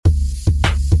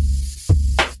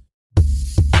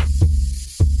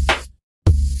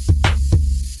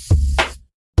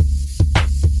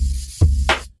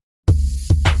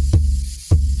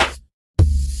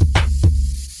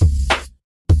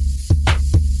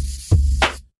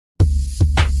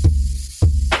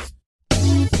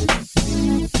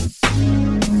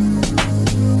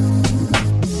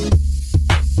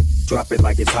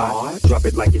it's hot. Drop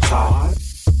it like it's hot.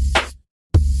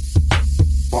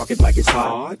 Park it like it's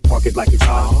hot. Park it like it's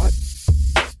hot.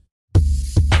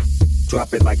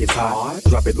 Drop it like it's hot.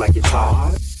 Drop it like it's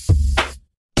hot.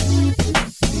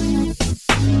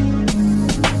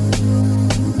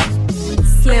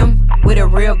 Slim with a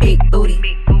real big booty.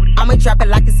 I'ma drop it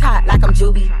like it's hot, like I'm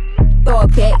Juby. Throw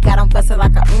it back, got 'em bustin'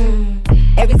 like a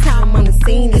Every time I'm on the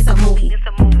scene, it's a movie.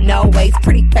 No ways,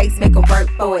 pretty face, make 'em work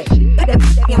for it. Put that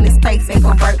bitch on his face, make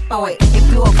 'em work for it. If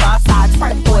you a boss, I'll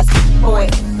twerk for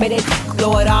it. Make that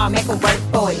blow it all, make 'em work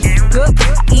for it. Good,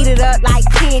 eat it up like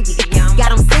candy.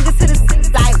 Got 'em singing to the six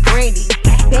like Brandy.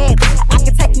 Bad, I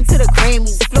can take you to the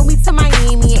Grammys. Flew me to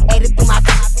Miami and ate it through my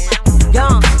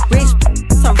young, rich,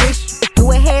 some rich.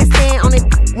 Do a handstand on it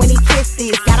when he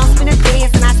kisses. Got 'em spinning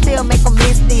dance and I still make 'em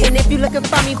miss this. And if you looking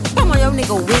for me, come on your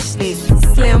nigga wish list.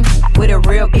 Slim with a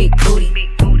real big booty.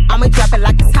 I'ma drop it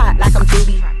like it's hot, like I'm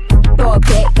Judy. Throw it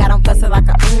back, got 'em bustin' like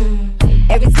a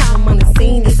Every time I'm on the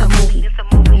scene, it's a movie.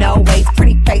 No ways,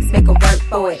 pretty face, make 'em work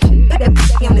for it. Put that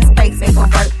bitch on his face, make 'em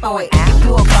work for it. If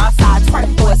you a boss, I'll twerk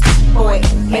for it.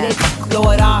 Make it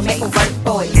blow it all, make 'em work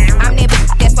for it. I'm that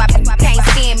bitch, that's why people can't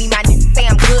stand me. My niggas say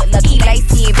I'm good, lucky,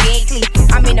 lacy and Bentley.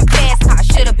 I'm in a fast car,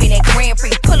 should've been at Grand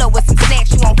Prix. Pull up with some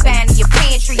snacks you won't find in your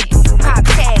pantry. Pop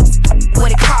tags,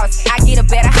 what it costs. I get a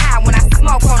better high when I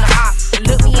smoke on the op.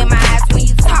 Look me in my eyes when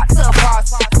you talk to a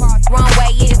boss.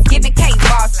 Runway is giving cake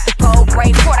boss. Gold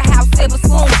braid, porterhouse, silver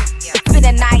spoon. Spend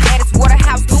the night at his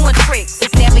waterhouse doing tricks.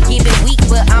 It's never giving weak,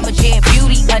 but I'm a jet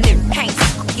beauty. A nigga can't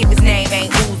if his name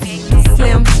ain't Uzi.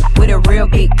 Slim with a real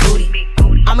big booty.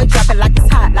 I'ma drop it like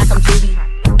it's hot, like I'm Judy.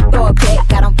 Throw it back,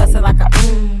 got 'em bustin' like a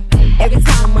Every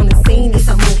time I'm on the scene, it's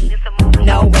a movie.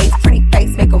 No ways, pretty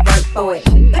face, make 'em work for it.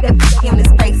 Put that bitch on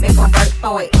his face, make 'em work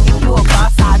for it. If you a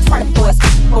boss, I'll twerk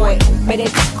for it. Make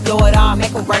it blow it all,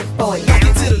 make 'em work for it. Cock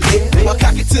it to the left, or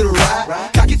cock it to the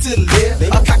right. Cock it to the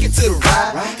left, or cock it to the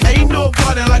right. Ain't no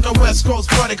party like a West Coast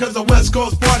party, cause a West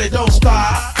Coast party don't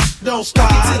stop. Don't stop.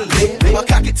 Cock it to the left, or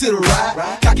cock it to the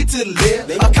right. Cock it to the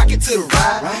left, or cock it to the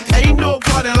right. Ain't no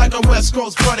party like a West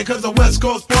Coast party, cause a West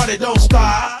Coast party don't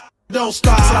stop. Don't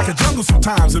stop. It's like a jungle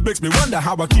sometimes, it makes me wonder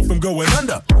how I keep from going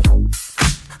under.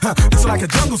 It's like a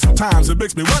jungle sometimes, it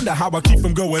makes me wonder how I keep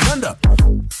from going under.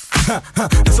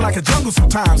 It's like a jungle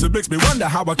sometimes, it makes me wonder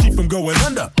how I keep from going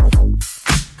under.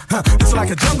 It's like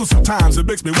a jungle sometimes, it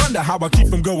makes me wonder how I keep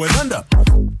from going under.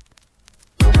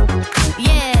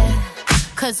 Yeah,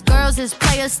 cause girls is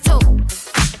players too.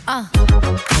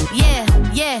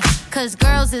 Yeah, cause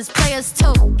girls is players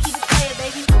too. Keep it playing,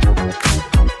 baby.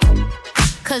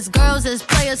 Cause girls is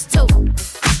players too.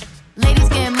 Ladies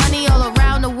getting money all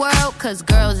around the world, cause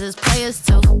girls is players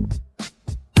too.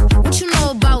 What you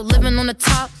know about living on the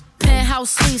top?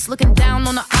 Penthouse suites, looking down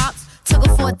on the ops. Took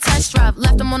her for a test drive,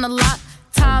 left them on the lot.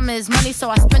 Time is money, so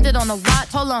I spend it on a watch.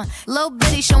 Hold on, little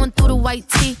bitty showing through the white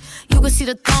tee. You can see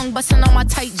the thong busting on my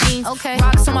tight jeans. Okay,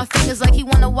 rocks on my fingers like he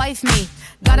wanna wife me.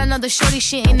 Got another shorty,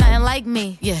 she ain't nothing like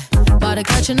me. Yeah, about to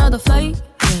catch another flight.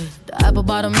 Yeah, the apple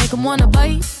bottom make him wanna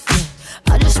bite.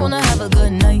 Yeah, I just wanna have a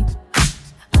good night.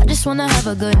 I just wanna have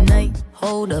a good night.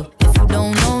 Hold up, if you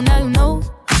don't know, now you know.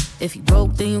 If you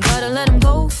broke, then you gotta let him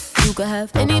go. You could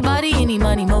have anybody, any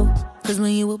money, mo. Cause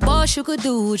when you a boss, you could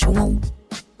do what you want.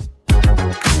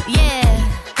 Yeah,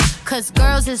 cause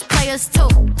girls is players too.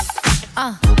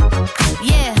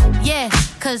 Yeah,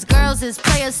 cause girls is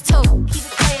players too. Keep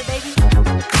it playing, baby.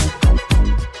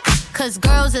 Cause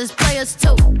girls is players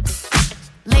too.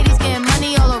 Ladies getting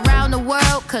money all around the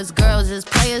world, cause girls is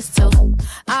players too.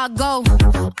 I go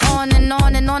on and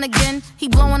on and on again. He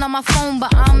blowing on my phone,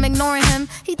 but I'm ignoring him.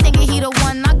 He thinking he the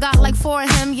one, I got like 4 of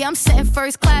him. Yeah, I'm sitting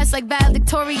first class like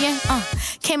valedictorian.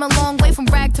 Came a long way from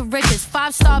rag to riches.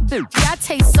 5-star bitch, yeah, I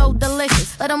taste so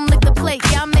delicious. Let him lick the plate,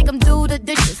 yeah, I make him do the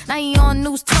dishes. Now he on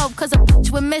news 12, cause a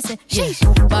bitch we're missing. Sheesh,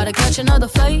 about to catch another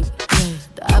flight. Yeah,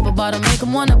 the apple bottom make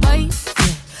him wanna bite.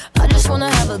 Yeah, I just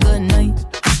wanna have a good night.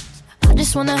 I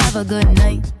just wanna have a good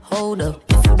night. Hold up,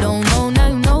 if you don't know, now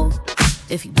you know.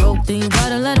 If you broke, then you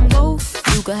gotta let him go.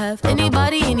 You could have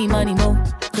anybody, any money, mo.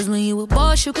 Cause when you a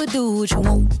boss, you could do what you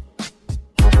want.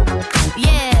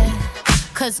 Yeah,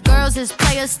 cause girls is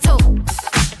players too.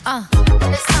 And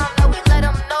it's time that we let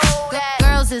them know that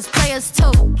girls is players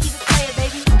too. Keep it playing,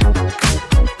 baby.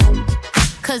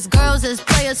 Cause girls is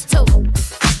players too.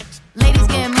 Ladies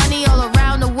getting money all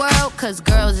around the world, cause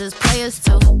girls is players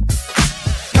too.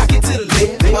 Cock it to the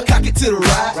left, or cock it to the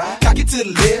right. Cock it to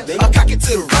the left, or cock it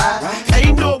to the right.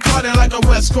 Ain't no party like a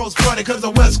West Coast party, cause a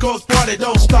West Coast party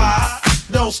don't stop.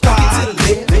 Don't stop. Cock it to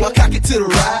the left, or cock it to the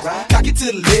right. Cock it to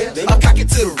the left, or cock it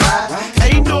to the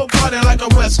right. Ain't no party like a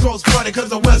West Coast party,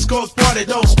 cause a West Coast party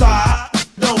don't stop.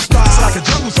 Don't stop. It's like a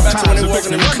jungle sometimes. It makes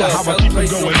me wonder how I keep from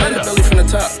going under. Belly from the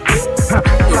top.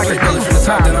 Like a jungle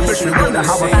sometimes. It makes me wonder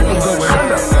how I keep from going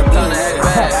under.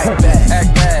 Act bad, act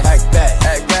bad, act bad,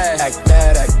 act bad, act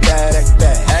bad, act bad, act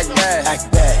bad, act bad,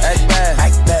 act bad, act bad,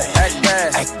 act bad, act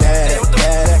bad, act bad, act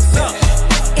bad, act bad.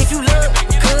 If you look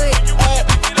good,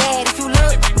 act bad. If you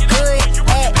look good,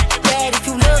 act bad. If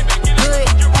you look good,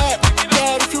 act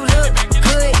bad. If you look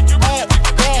good, act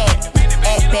bad.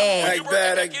 Act bad. Act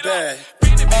bad, act bad.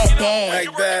 Act bad.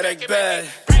 Act bad, act bad.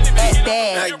 Act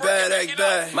bad. Act bad, act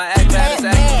bad. My act bad is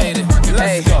activated.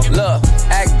 Hey, look,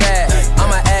 act bad.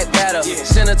 I'ma act better.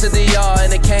 Send her to the yard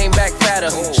and it came back fatter.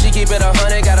 She keep it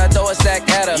 100, gotta throw a stack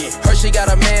at her. Heard she got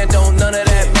a man, don't none of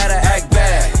that matter. Act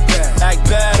bad. Act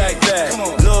bad, act bad.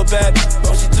 Little bad,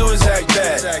 all she do is act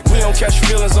bad. We don't catch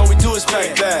feelings, all we do is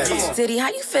pack bad. Diddy, how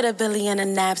you fit a Billy in a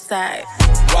knapsack?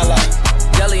 Voila.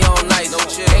 Deli on nice.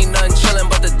 Ain't nothing chillin'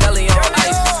 but the deli on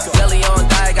ice. Deli on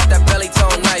die, got that belly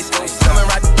tone nice. Coming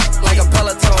right like a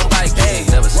Peloton bike. Hey,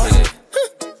 never seen it.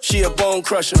 She a bone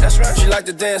crusher. That's right. She like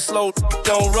to dance slow,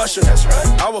 don't rush her. That's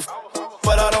right. I will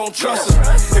but I don't trust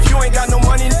her. If you ain't got no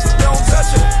money, don't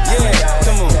touch her. Yeah,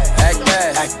 come on. Act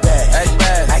bad, act bad, act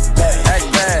bad, act bad,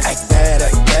 act bad, act bad,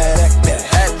 act bad, act bad,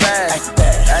 act bad, act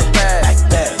bad, act bad, act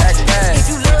bad, act bad. If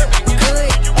you look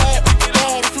good, act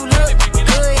bad. If you look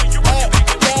good, act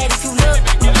bad. If you look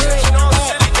good,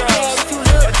 act bad. If you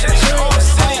look good,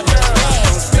 act bad.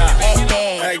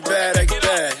 Act bad, act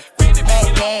bad,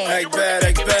 Act bad. act bad,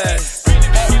 act bad,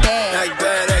 Act bad. act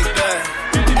bad, act bad.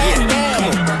 Yeah, come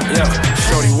on, yo,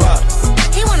 shorty, wop.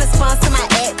 He wanna sponsor my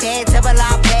act bad, double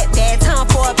R black bag, time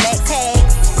for a black tag.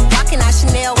 Rockin' out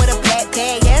Chanel with a black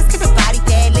bag, yeah, skip a body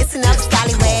bag, listen up,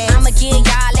 scallywag. I'ma give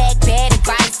y'all act bad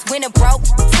advice. When it broke,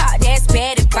 talk, that's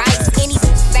bad advice.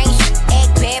 Anything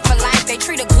act bad for life. They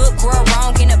treat a good girl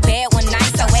wrong in a bad one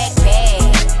night, so act bad.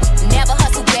 Never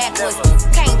hustle backwards.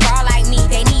 Can't ball like me,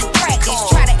 they need practice.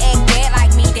 Try to act bad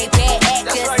like me, they bad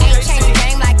actors. Ain't change the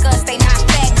game like us, they not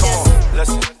factors.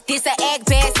 This a act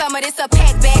bad summer, this a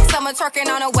pack bag summer, twerking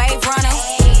on a wave runner.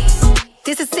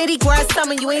 This a city girl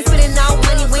summer, you ain't spending no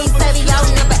money, we ain't saving your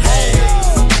number 8.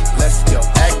 Let's go.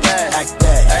 Act bad, act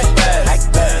bad, act bad,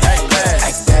 act bad, act bad,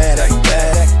 act bad, act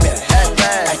bad, act bad, act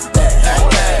bad, act bad, act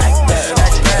bad, act bad,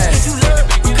 act bad. If you look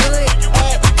good,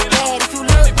 act bad. If you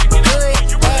look good,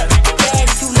 act bad.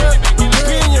 If you look good,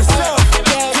 Being yourself. act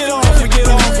bad. Get off, get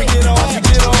off, get off,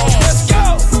 get off. Let's go.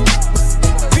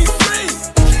 Be free.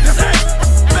 Just act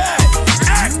bad.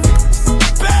 Act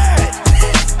bad.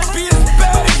 Be as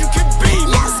bad as you can be.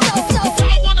 Let's go.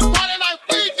 I wanna party like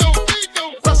we do.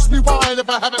 Press rewind if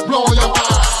I haven't blown your mind.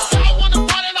 I wanna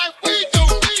party like we do.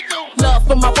 Love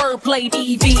for my wordplay,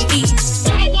 DVE.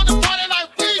 I wanna party like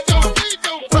we do.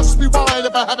 Press rewind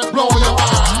if I haven't blown your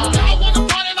mind. I wanna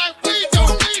party like we do.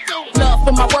 Love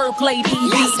for my wordplay,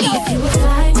 DVE. If you a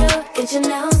fly girl, get your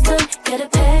nails done, get a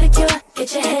pedicure,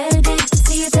 get your hair did.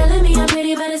 See you telling me I'm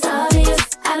pretty, but it's obvious.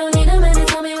 I don't need a man to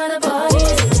tell me where the party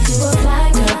is. If you a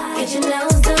fly girl, get your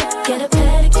nails done, get a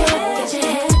pedicure, get your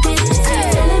hair did. See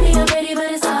you telling me I'm pretty,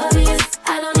 but it's obvious.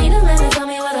 I don't need a man to tell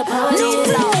me where the party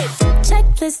is.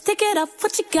 Checklist, tick it off,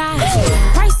 what you got?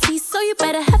 Pricey, so you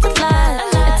better have a lot.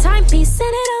 A timepiece,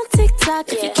 send it on TikTok.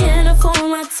 If you can't afford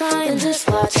my time, then just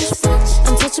watch.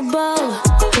 Untouchable,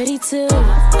 pretty too,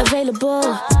 available,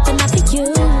 but not for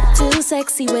you. Too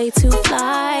sexy, way too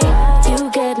fly. You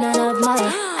get none of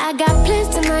mine. I got plans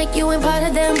tonight, you ain't part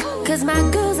of them. Cause my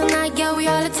girls are not, yeah, we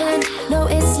all attend. No,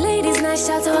 it's ladies' night,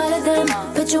 shout to all of them.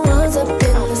 Put your ones up in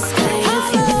the sky.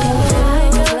 If you fly,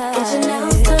 get your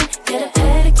nails done, get a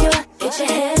pedicure, get your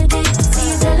hair did. See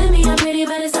you telling me I'm pretty,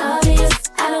 but it's obvious.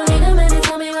 I don't need a man to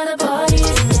tell me where the party is.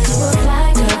 If you a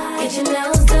fly girl, get your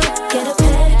nails done, get a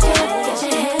pedicure, get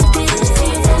your hair did. See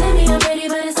you telling me I'm pretty,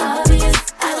 but it's obvious.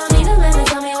 I don't need a man to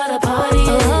tell me where the party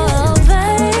is. Oh,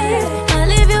 babe, I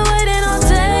leave you waiting all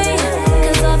day.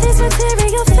 Cause all this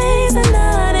material things are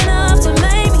not enough to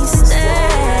make me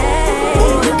stay.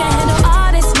 You can handle all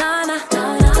this, nana.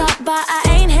 Talk but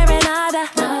I ain't hearing nada.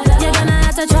 You're gonna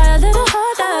have to try a little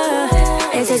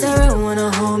harder. It takes a real one to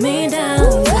hold me down.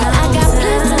 I got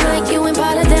plans tonight, you ain't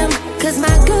part of them. Cause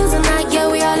my girls are not, yeah,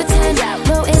 we all attend.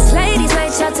 Well, it's ladies'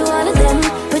 night, shout to all of them.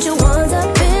 Put your ones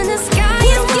up in the sky. If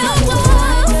you want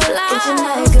fly, get your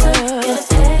night girl, get a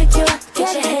pedicure, get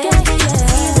your hair did.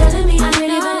 See you telling me I'm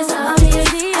pretty, but it's obvious.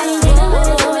 I don't need a man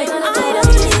to tell me where the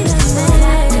party is. Get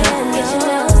your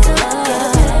nails done, get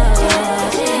a pedicure,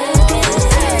 get your hair did.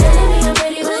 See you telling me I'm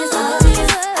pretty, but it's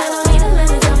obvious. I don't need a man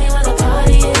to tell me where the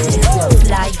party is.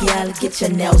 Fly gal, get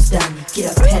your nails done, get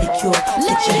a pedicure,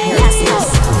 get your hair did.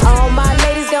 All my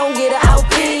ladies gon' get an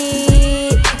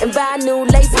outfit and buy new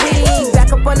lace wigs.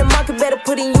 Back up up on the market, better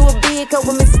put in you a bid. Cause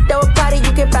when Mr. Throw a party,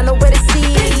 you can't find nowhere to see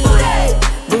it.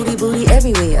 Booty, booty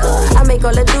everywhere. I make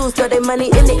all the dudes throw their money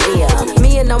in the air.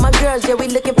 Me and all my girls, yeah, we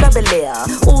looking fabulous.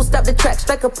 Ooh, stop the track,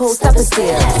 strike a pose, stop and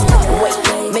stare. Wait,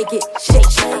 make it shake,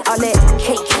 all that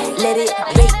cake, let it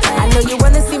bake. I know you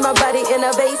wanna see my body in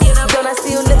a vase. Don't I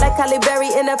see you look like Halle Berry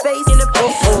in her face?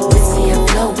 Missy and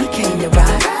Flo, we came to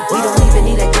ride. We don't even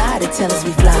need a guy to tell us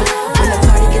we fly. When the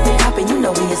party get the poppin', you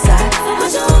know we inside.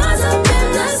 Put your hands up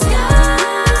in the sky.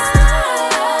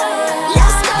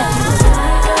 Let's go.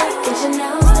 Get your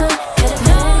nails done, get a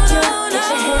pedicure, get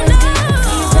your hair done.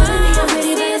 You telling me I'm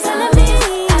pretty, but it's telling me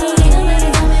I don't need a man to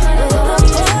tell me where to go.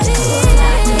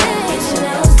 Get your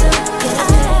nails done, get a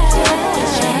pedicure,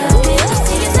 get your hair done.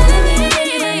 You telling me I'm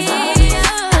pretty, but it's telling me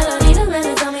I don't need a man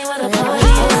to tell me where to go. I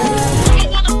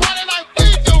wanna party like we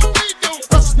do.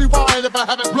 Press me wide if I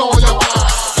haven't blown your mind.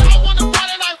 I wanna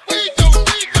party like we do.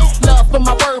 Love for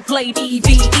my wordplay,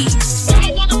 DVE.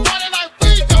 I wanna party like we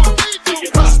do.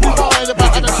 Press me wide if I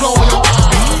haven't blown your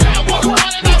mind. I wanna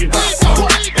party like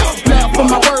we do. Love for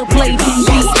my wordplay,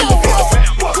 DVE.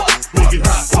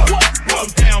 Walk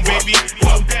down, baby.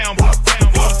 Walk down, walk down,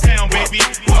 walk down, baby.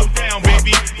 Walk down,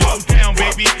 baby. Walk down,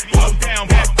 baby. Walk down,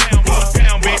 walk down, walk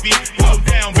down, baby. Walk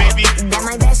down, baby. Got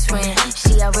my best friend,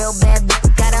 she a real bad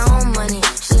bitch, got her own money.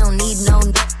 She don't need no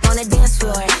on the dance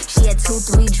floor. She had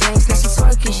 2-3 drinks, now she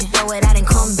twerking. She throw it out and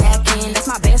come back in. That's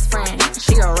my best friend,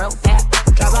 she a real bad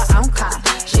bitch, drive her own car.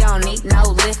 She don't need no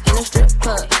lift in a strip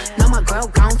club. No, my girl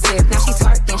gon' tip, now she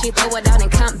twerking. She throw it out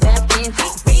and come back in.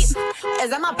 Beep. Is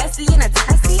that my bestie in a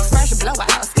taxi? Fresh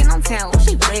blowout, skin on town,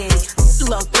 she ready.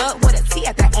 Look good with a T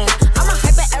at the end. I'm a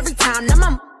hyper every time, now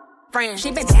my friend.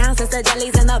 She been down since the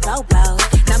jellies and the bobos.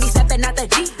 Now me stepping out the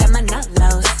Jeep and my nut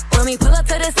lows. When we pull up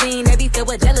to the scene, they be filled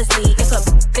with jealousy. If a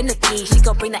finicky, she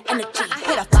gon' bring the energy. I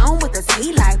hit a phone with a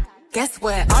T like, guess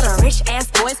what? All the rich ass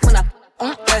boys wanna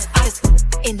on us. I just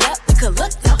end up, we could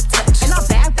look, don't touch. And our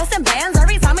bag bustin' bands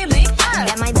every time we link up.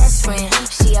 That my best friend,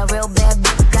 she a real bad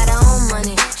bitch, got her own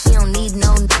money. She don't need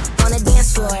no on the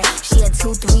dance floor. She had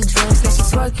 2-3 drinks, now she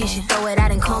twerking. She throw it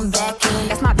out and come back in.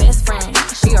 That's my best friend,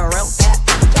 she a real bad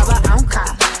bitch, drive her own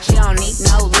car. She don't need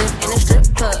no lift in a strip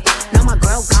club. No, my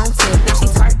girl gon' tip, now she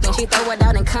twerking. She throw it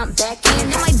out and come back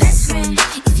in. That my best friend,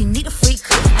 if you need a freak,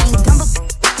 I ain't dumb but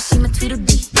she my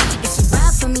Tweedledee. If she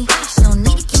ride for me, she don't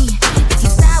need a key. If you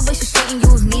sideways, she straighten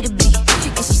you if need a be.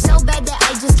 And she so bad that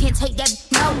I just can't take that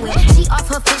nowhere. She off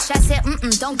her fish, I said,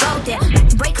 don't go there.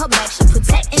 Break her back, she put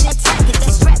that in attack. Get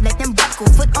that strap, let them buckle,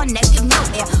 foot on neck, give no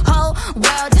air. Whole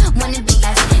world wanna be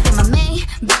us. And my main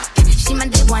bitch, she my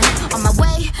day one. On my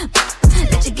way,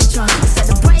 let you get drunk,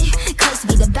 celebrate. Cause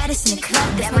be the baddest in the club,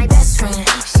 that my best friend.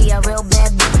 She a real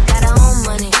bad bitch, got her own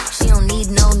money. She don't need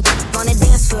no on the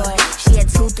dance floor. She had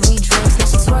 2-3 drinks, now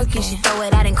she twerking. She throw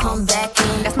it out and come back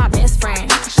in. That's my best friend,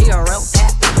 she a real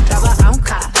bad bitch, drive her own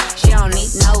car. She don't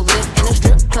need no lift in a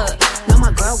strip club. No,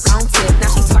 my girl gon' tip, now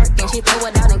she twerking. She throw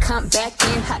it out and come back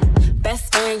in. Hot.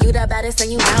 Best friend, you the baddest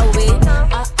and you know it.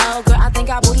 Uh-oh, girl, I think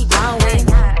our booty growing.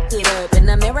 Get up in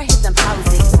the mirror, hit them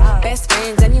poses. Best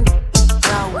friends and you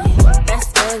growing.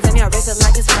 Best friends and your wrist is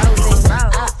like it's frozen.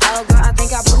 Uh-oh, girl, I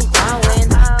think our booty growing.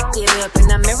 Get up in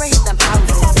the mirror, hit them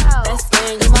poses. Best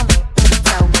friend, you my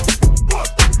growing.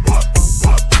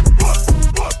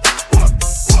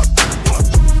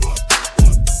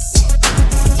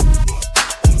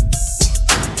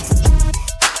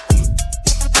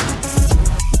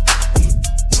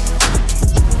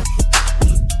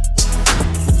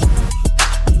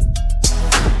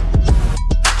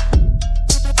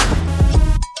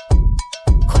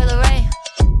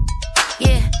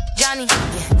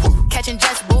 Catching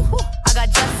jets, boo. I got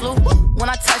jet flu. When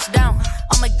I touch down,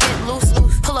 I'ma get loose.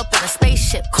 Pull up in a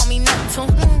spaceship, call me Neptune.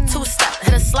 2-step,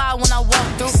 hit a slide when I walk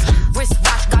through.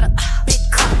 Wristwatch, got a big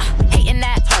cup. Hating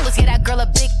that, let's get that girl a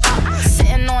big up.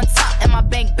 Sitting on top, and my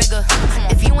bank bigger.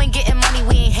 If you ain't getting money,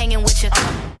 we ain't hanging with you.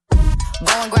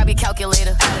 Go and grab your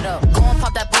calculator, add it up. Go and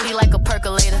pop that booty like a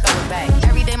percolator. Throw it back.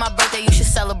 Every day my birthday, you should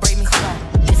celebrate me. Come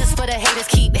on. This is for the haters,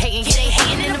 keep hating. Yeah, they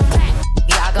hating in the back.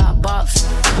 Yeah, I got bops.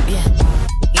 Yeah.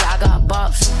 Yeah, I got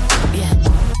bops. Yeah.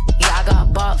 Yeah, I got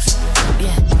bops.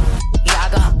 Yeah. Yeah, I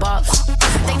got bops.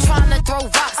 They tryna throw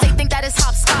rocks, they think that it's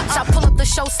hopscotch. I pull up the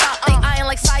show stop, they eyeing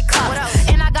like Cyclops.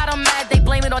 And I got them mad, they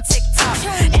blame it on TikTok.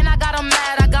 And I got them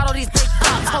mad, I got all these big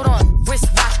pops. Hold on,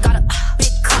 wristwatch, got a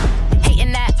big cup.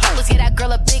 Hating that, let's get that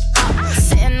girl a big up.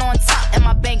 Sitting on top, and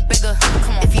my bank bigger.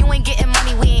 Come on. If you ain't getting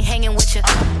money, we ain't hanging with you.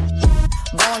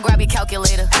 Go and grab your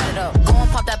calculator, add it up. Go and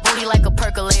pop that booty like a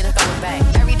percolator. Throw it back.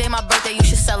 Every day my birthday, you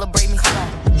should celebrate me. Come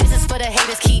on. This is for the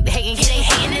haters, keep hating. Yeah, they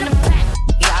hating in the back.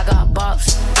 Yeah, I got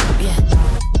bops. Yeah.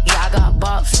 Yeah, I got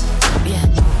bops.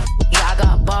 Yeah.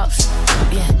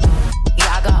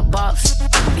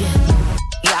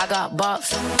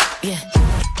 bops, yeah.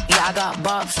 Yeah, I got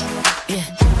bops, yeah.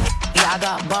 Yeah, I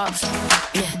got bops,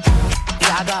 yeah.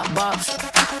 Yeah, I got bops,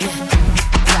 yeah.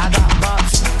 Yeah, I got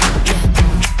bops, yeah.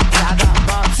 Yeah, I got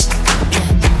bops, yeah.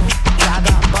 Yeah, I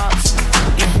got bops,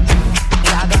 yeah.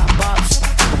 Yeah, I got bops,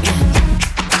 yeah.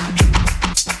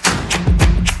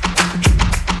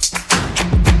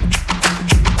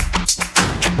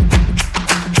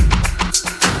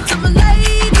 To my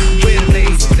ladies, Where the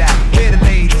ladies at? Where the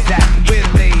ladies at? Where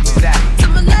the ladies at? to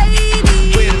my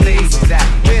ladies, Where the ladies at?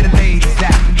 Where the ladies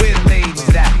at? Where the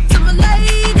ladies at? to my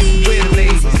ladies, Where the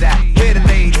ladies at? Where the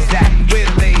ladies at? Where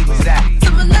the ladies at? to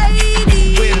my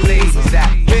ladies. Where the ladies at?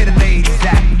 Where the ladies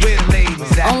at? Where the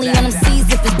ladies at? Only on them C's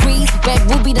if it's breeze. Red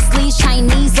ruby the sleeves,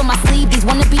 Chinese on my sleeve. These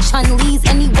wanna be Chun-Lees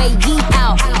anyway, yee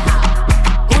out.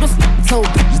 Who the told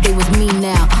bitches they was me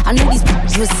now? I knew these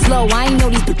bitches was slow, I ain't know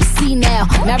these bitches see now.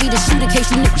 Married a shooter case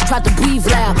you niggas tried to breathe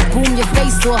loud. Boom your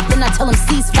face off, then I tell them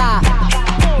ceasefire.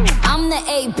 I'm the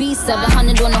AB,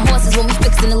 700 on the horses when we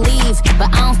fixin' to leave. But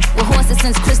I don't with horses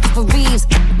since Christopher Reeves.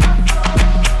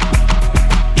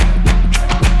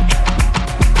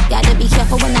 Gotta be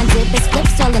careful when I dip. It's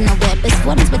flips all in the whip. It's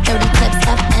 40s with 30 clips.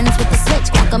 FNs with the switch.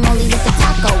 Guacamole with the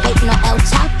taco. Waiting on El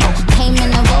Chapo. Came in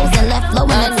the rolls and left low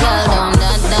in the taco.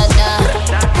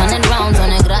 100 rounds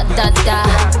on a grat-da-da.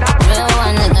 Real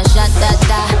one nigga shot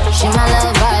da-da. She my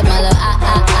little vibe, my little ah.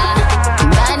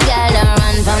 Bad girl don't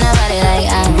run from nobody like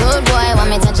Good boy want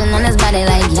me touching on his body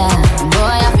like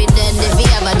Boy, I'll be dead if he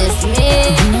ever diss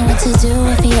me. You know what to do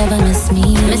if he ever miss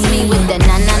me. Miss me with the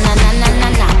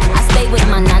na-na-na-na-na-na-na. I stay with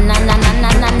my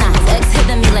na-na-na-na-na-na-na. Sex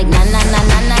hitting me like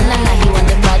na-na-na-na-na-na-na. He want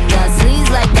the butt sleeves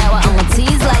like that, well, I'ma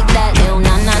tease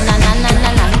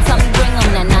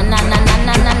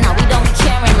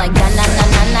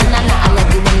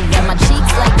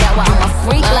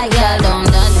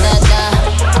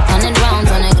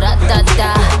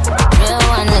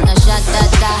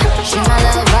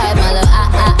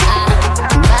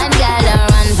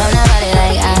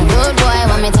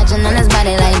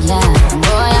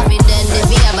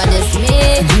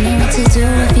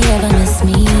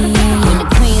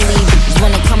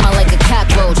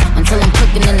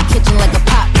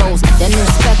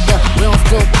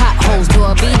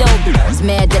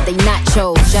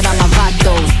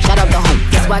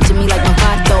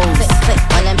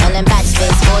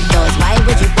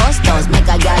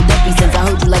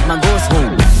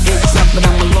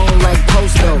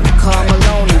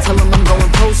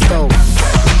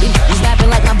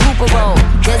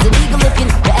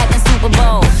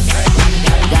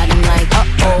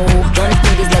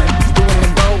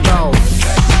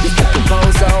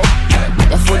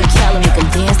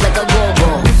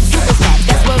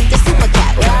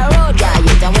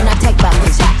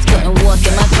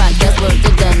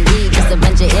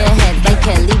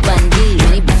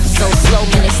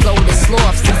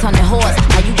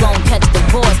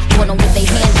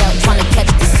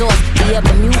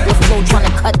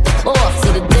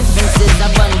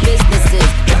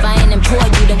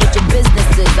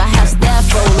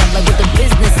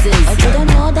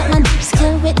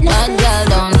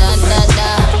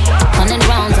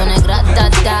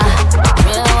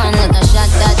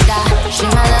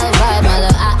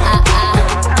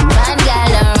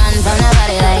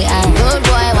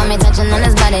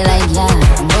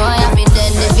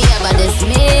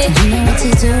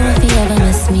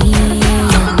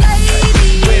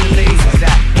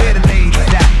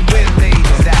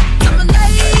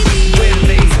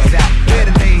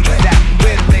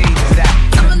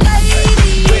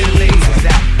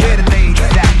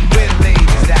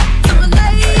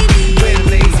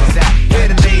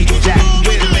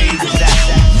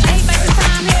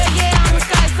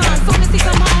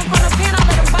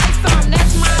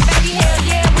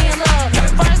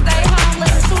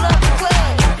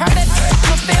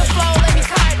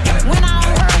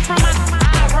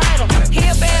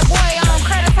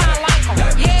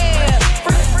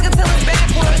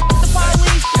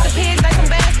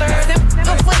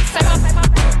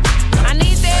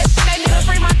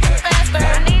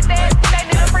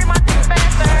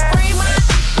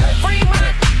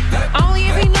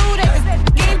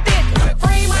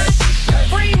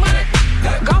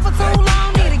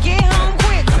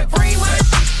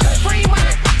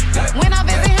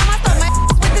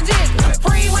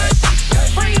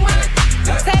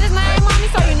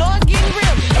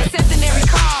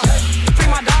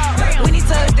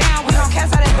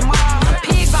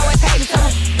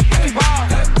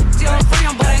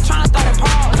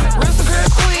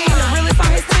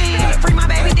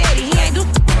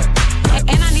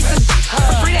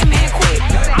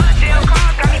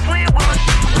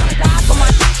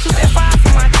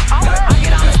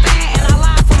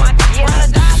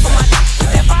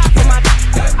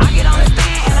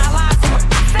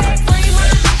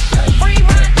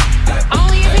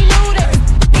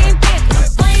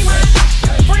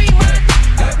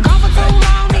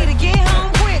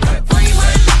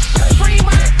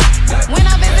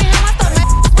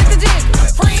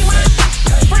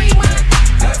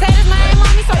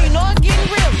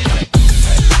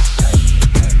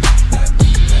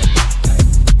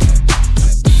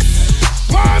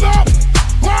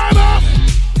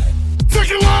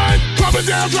it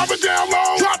down, drop it down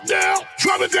low. Drop down,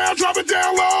 drop it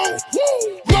down low.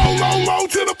 Woo. Low, low, low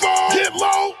to the floor. Get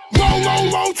low, low, low,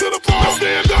 low to the floor. Now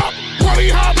stand up, buddy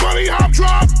hop, drop. Buddy hop,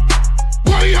 drop.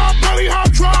 Buddy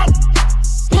hop, drop.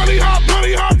 Buddy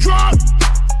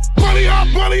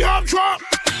hop, drop.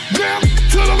 Now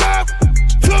to the left,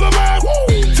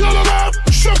 woo. To the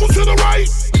left, shuffle to the right,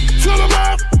 to the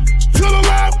left, to the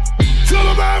left, to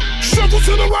the left, shuffle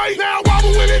to the right. Now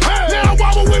wobble with it, now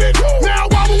wobble with it, now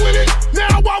wobble with it,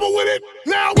 now wobble with it,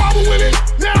 now wobble with it,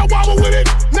 now wobble with it,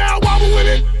 now wobble with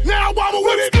it, now wobble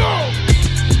with it. Go.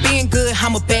 Being good,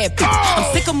 I'm a bad bitch. I'm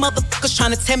sick of motherfuckers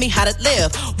trying to tell me how to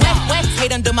live. Whack,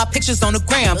 hate under my pictures on the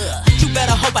gram. You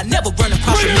better hope I never run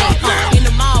across your man. In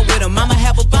the mall with him, I'ma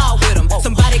have a ball with him.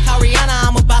 Somebody call Rihanna,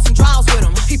 I'ma buy some draws with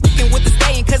him. He fucking with the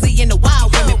staying cause he in the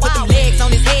wild women. With them legs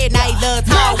on his head, now he love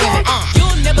tall women.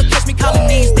 You'll never catch me calling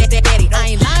these daddy. I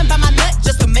ain't lying by my nut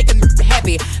just to make a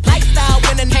happy. Lifestyle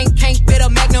when a can't fit a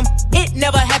magnum. It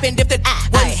never happened if the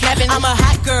wasn't snapping. I'm a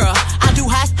hot girl, I do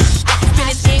hot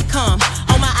finish income.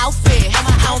 Outfit,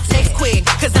 I don't text quick,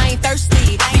 cause I ain't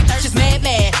thirsty. Just mad,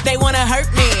 they wanna hurt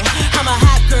me. I'm a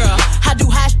hot girl, I do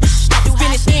hot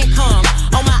finish income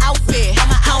on my outfit.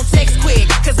 I don't text quick,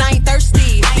 cause I ain't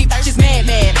thirsty. Just mad,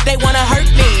 they wanna hurt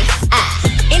me.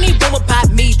 Any room about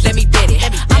me, let me bet it.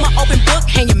 I'm an open book,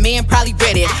 and your man probably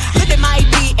read it. Look at my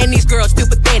EP, and these girls still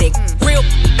pathetic. Real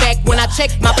back when I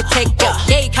check my protector.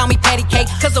 Yeah, he call me patty cake,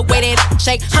 cause the way that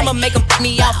shake. I'ma make him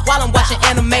me out while I'm watching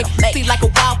anime. See like a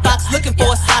wild fox looking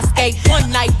for a Sasuke.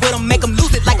 One night with him, make him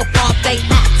lose it like a prom date.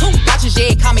 2 watches,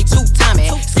 yeah, call me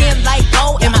two-timing. Skin like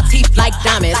gold and my teeth like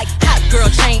diamonds. Hot girl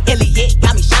chain, Elliot,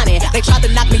 got me shining. They tried to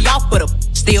knock me off, but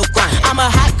still grind. I'm a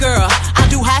hot girl, I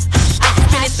do hot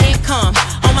finish income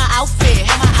on my outfit. I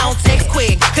don't text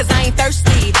quick, cause I ain't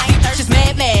thirsty. Just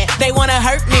mad, they wanna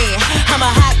hurt me. I'm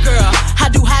a hot girl, I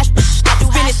do hot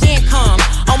finish income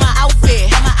on my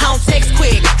outfit. I don't text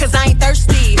quick, cause I ain't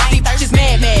thirsty. Just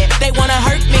mad, they wanna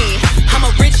hurt me. I'm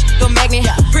a rich magnet,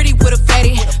 pretty with a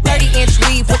fatty, 30-inch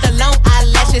weave with the long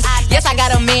eyelashes. Yes, I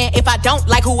got a man. If I don't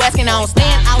like who asking, I don't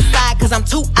stand outside, cause I'm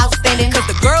too outstanding. Cause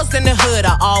the girls in the hood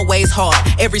are always hard.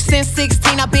 Ever since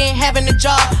 16, I've been having a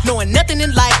job, knowing nothing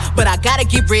in life, but I gotta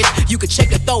get rich. You can check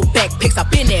the throwback pics, I've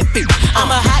been that bitch. I'm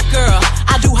a hot girl,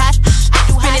 I do hot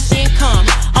finish income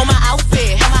on my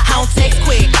outfit. I don't text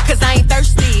quick, cause I ain't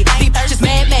thirsty. Just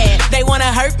mad, they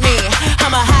wanna hurt me.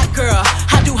 I'm a hot girl,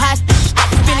 I do hot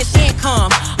finish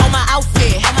income on my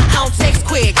outfit. I don't text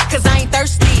quick, cause I ain't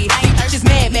thirsty. Just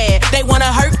mad, they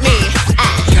wanna hurt me.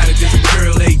 Got a different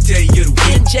girl, A-Day, you're the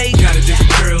NJ. Got a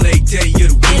different girl, A-Day, you're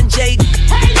the NJ.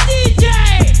 Hey DJ!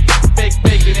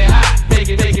 Making it hot,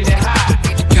 making it hot.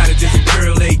 Got a different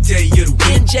girl, A-Day, you're the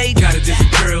NJ. Got a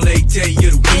different girl, A-Day,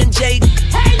 you're the NJ.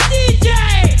 Hey DJ!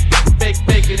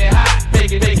 Making it hot,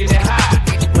 making it hot.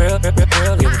 Real, it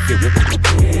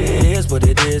is what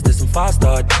it is, there's some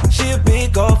 5-star. She a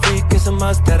big old freak, it's a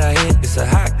must that I hit. It's a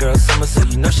hot girl summer, so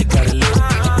you know she got it lit.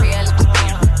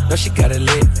 No, she got it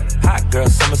lit. Hot girl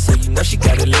summer, so you know she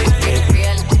got it lit.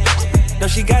 Yeah. No,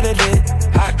 she got it lit.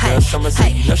 Hot girl summer, so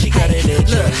you know she got it lit.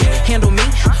 Look, handle me?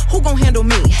 Who gon' handle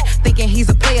me? Thinking he's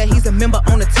a player, he's a member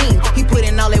on the team. He put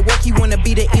in all that work, he wanna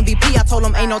be the MVP. I told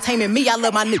him ain't no taming me, I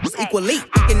love my niggas equally.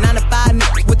 Thinking 9 to 5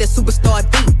 niggas with that superstar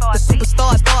beat. The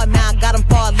superstar star, now I got him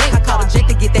far link. I called a Jake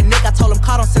to get that nigga, I told him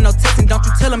call, don't send no text. And don't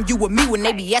you tell him you with me when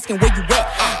they be asking where you at.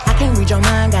 I can't read your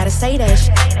mind, gotta say that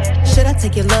shit. Should I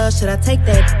take your love, should I take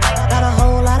that? Got a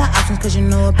whole lot of options, cause you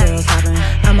know a girl's hopping.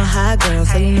 I'm a high girl,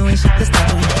 so you know ain't shit to stop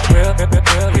me. Real, it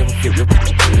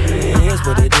is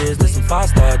what it is, there's some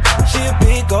 5-star. She a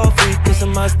big old freak, it's a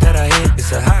must that I hit.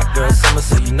 It's a hot girl summer,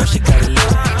 so you know she got it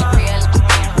lit.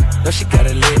 No, she got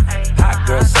it lit. Hot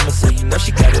girl summer, so you know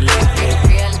she got it lit.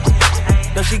 Yeah.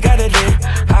 No, she got it lit.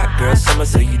 Hot girl summer,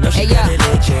 so you know she got it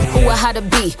lit. Yeah. Who a how to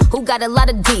be? Who got a lot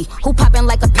of D? Who poppin'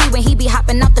 like a P when he be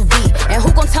hopping out the V? And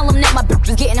who gon' tell him that my bitch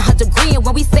is getting her degree? And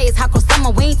when we say it's hot girl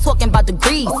summer, we ain't talking about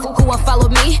degrees. Who won't follow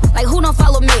me? Like who don't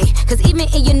follow me? Cause even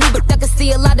in your new bitch, I can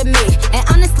see a lot of me. And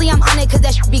honestly, I'm on it cause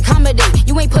that shit be comedy.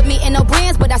 You ain't put me in no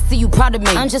brands, but I see you proud of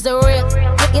me. I'm just a real,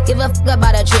 give a fuck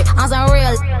about a trick. I'm some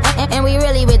real, and we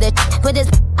really with it. Put this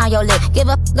on your lip. Give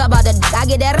a fuck about the I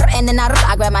get that and then I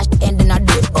grab my shit and then I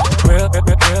do it. Real, it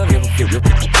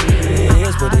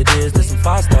is what it is, there's some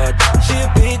 5-star. She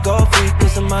a big old freak,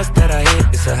 it's a must that I hit.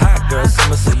 It's a hot girl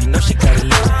summer, so you know she got it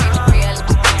lit.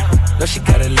 No, she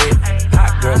got it lit.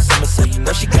 Hot girl summer, so you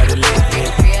know she got it lit.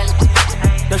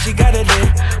 Yeah. No, she got it lit.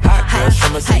 Hot girl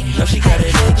summer, so you know she got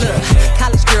it lit. Look,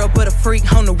 college girl, but a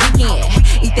freak on the weekend.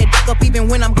 Eat that dick up even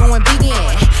when I'm going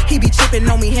vegan. He be tripping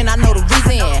on me and I know the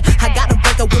reason. I gotta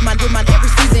break up with my every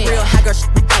season. Real high girl,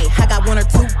 ay, I got 1 or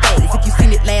 2 days. If you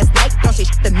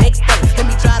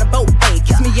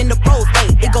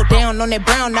on that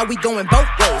brown, now we going both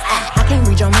ways. I can't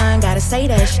read your mind, gotta say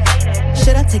that shit.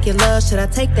 Should I take your love, should I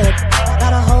take that?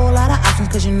 Got a whole lot of options,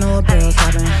 cause you know a girl's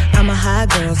hopping. I'm a high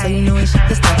girl, so you know ain't shit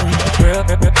to stop me. Girl,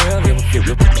 it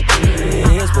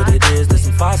is what it is,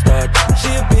 listen, 5-star. She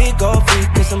a big gold freak,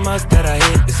 it's a must that I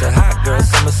hit. It's a hot girl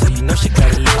summer, so you know she got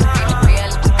it lit.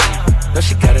 No,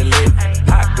 she got it lit.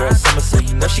 Hot girl summer, so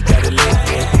you know she got it lit.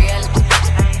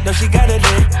 Yeah. No, she got it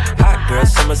lit. Hot girl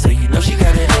summer, so you know she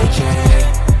got it lit.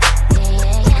 Yeah.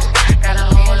 Got a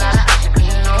whole lot of options, cause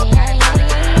you know we got it lit.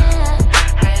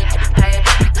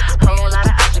 Whole lot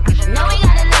of options, cause you know we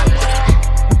got it lit.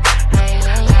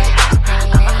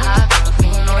 I'm a hot girl, so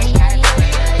you know we got it lit.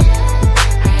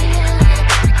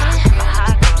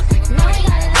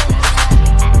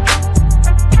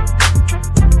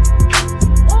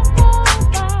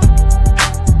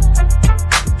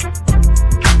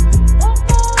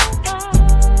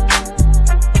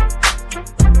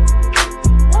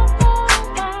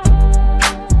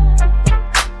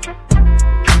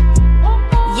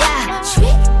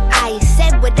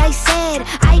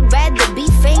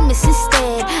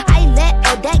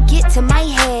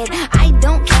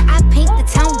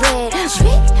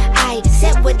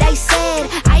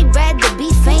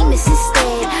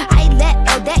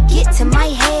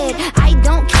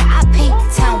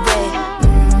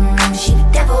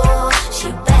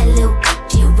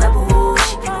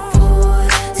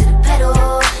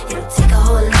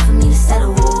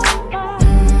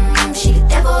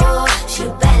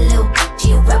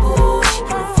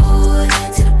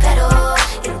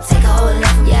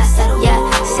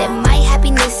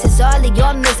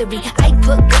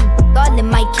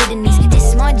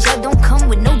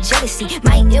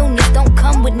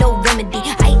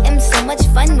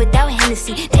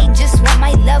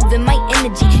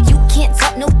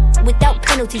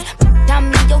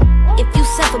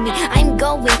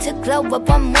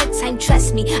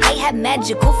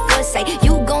 Magical foresight,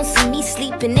 you gon' see me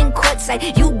sleeping in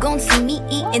courtside. You gon' see me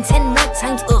eating 10 more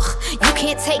times. Ugh, you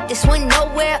can't take this one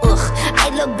nowhere. Ugh, I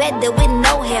look better with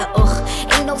no hair. Ugh,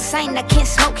 ain't no sign I can't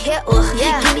smoke here. Ugh,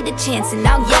 yeah. Give me the chance and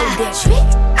I'll go there. Trick,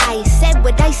 I said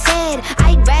what I said.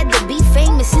 I'd rather be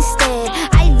famous instead.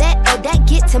 I let all that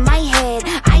get to my head.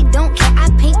 I don't care, I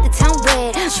paint the town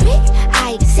red. Trick,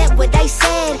 I said what I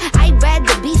said. I'd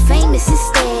rather be famous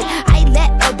instead. I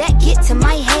let all that get to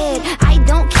my head. I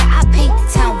don't care, I paint the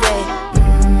town red.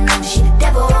 She the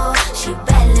devil, she a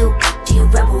bad little, she a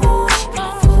rebel. She bring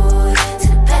the foot to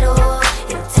the pedal.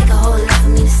 It'll take a whole lot for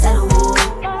me to settle.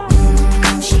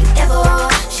 She the devil,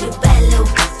 she a bad little,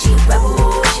 she a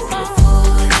rebel. She bring the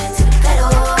foot to the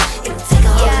pedal. It'll take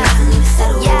a whole lot for me to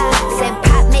settle. Yeah, said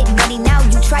pop make money, now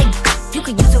you try. You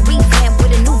could use a revamp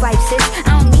with a new vibe, sis.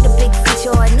 I don't need a big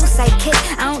feature or a new sidekick.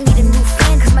 I don't need a new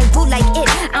fan, cause my boo like it.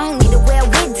 I don't need to wear a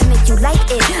wig to make you like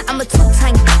it. I'm a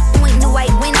two-time, you ain't knew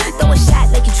I'd win. Throw a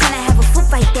shot like you tryna have a foot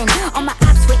fight then. All my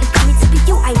ops waiting for me to be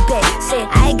you, I bet. Said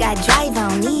I got drive, I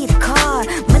don't need a car.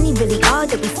 Money really all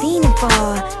that we fiending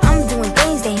for. I'm doing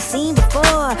things they ain't seen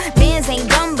before. Bands ain't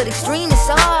dumb, but extreme is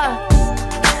all.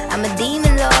 I'm a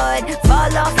demon lord,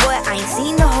 fall off what, I ain't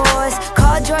seen the horse.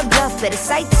 Called your bluff, better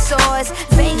cite the source.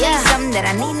 Fame ain't something that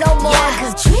I need no more.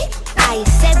 Cause trick, I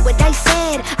said what I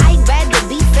said. I'd rather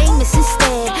be famous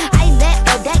instead. I let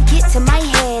all that get to my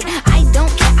head. I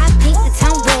don't care, I paint the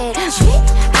town red. Trick,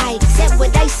 I said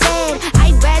what I said.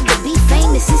 I'd rather be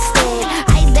famous instead.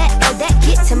 I let all that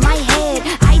get to my head.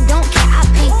 I don't care, I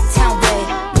paint the town red.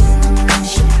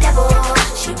 She the devil,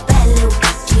 she a bad little,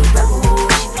 she a rebel.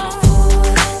 She bring the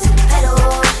foot to the pedal.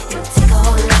 It'll take a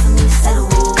whole lot for me to settle.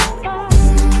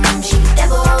 She the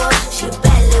devil, she a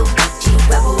bad little, she a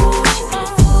rebel. She bring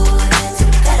the foot to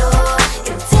the pedal.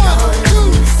 It'll take a whole lot for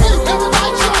me to settle.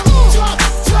 Everybody jump, jump,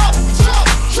 jump, jump,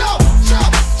 jump,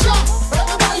 jump, jump.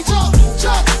 Everybody jump,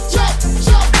 jump, jump,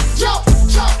 jump, jump,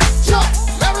 jump, jump.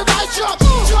 Everybody jump,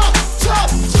 jump, jump,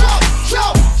 jump,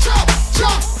 jump, jump,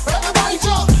 jump. Everybody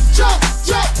jump, jump,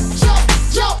 jump, jump,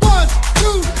 jump. 1,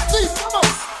 2, 3, come on.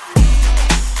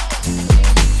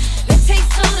 It takes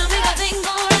two to make a thing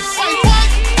go right. Say what?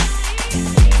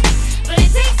 But it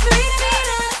takes three to be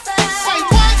the side. Say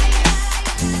what?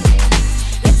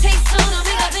 It takes two to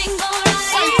make a thing go right.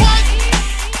 Say what?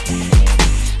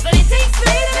 But it takes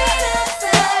three to be the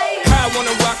side. I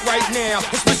wanna rock right now.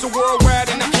 It's Mr. Worldwide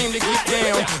and I came to get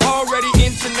down. Already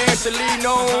internationally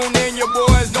known, and your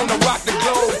boys know to rock the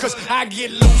globe. Cause I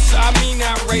get loose, I mean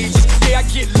outrageous. Yeah, I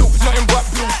get loose, nothing but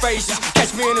blue faces.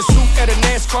 Catch me in a suit at a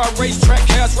NASCAR racetrack.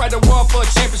 House right a wall for a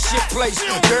championship place.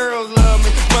 Girls love me,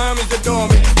 mommies adore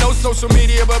me. No social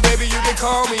media, but baby, you can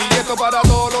call me. Y esto para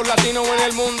todos los latinos en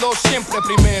el mundo. Siempre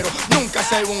primero, nunca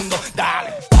segundo.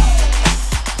 Dale.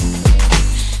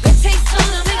 It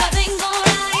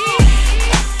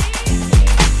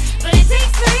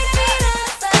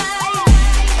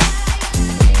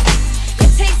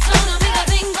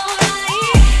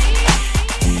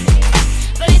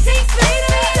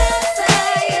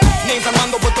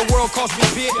Cost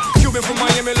me big. Cuban from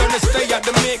Miami, learn to stay out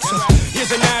the mix. Here's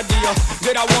an idea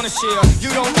that I wanna share. You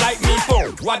don't like me,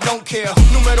 I don't care.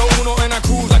 Numero uno and I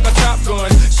cruise like a Top Gun.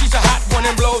 She's a hot one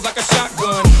and blows like a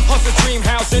shotgun. Hustle dream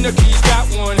house and the keys got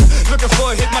one. Looking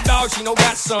for a hit, my dog, she know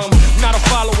got some. Not a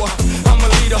follower, I'm a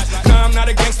leader. Nah, I'm not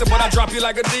a gangster, but I drop you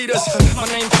like Adidas. My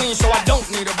name clean, so I don't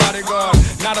need a bodyguard.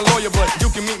 Not a lawyer, but you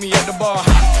can meet me at the bar.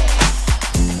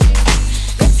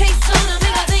 The taste on a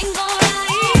nigga ain't gon' lie.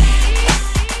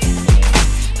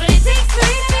 But it takes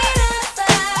three to be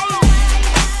outside.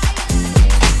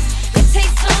 The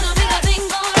taste on a nigga ain't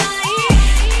gon' lie.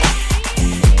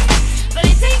 But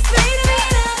it takes three to be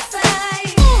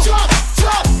outside. Jump,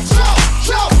 jump, jump,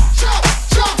 jump, jump,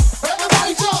 jump.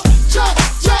 Everybody jump, jump,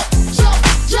 jump, jump,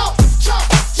 jump, jump,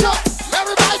 jump.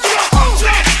 Everybody jump,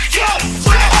 jump, jump,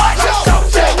 jump, jump,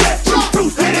 jump.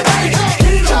 Bruce, hit it,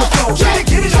 get it on the floor,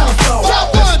 get it on the floor.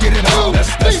 Let's get it on,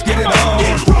 let's get it on.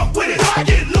 Get drunk with it,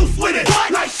 get loose with it.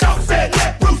 Like Shaw said,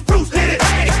 let Bruce hit it.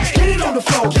 Get it on the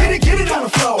floor, get it on the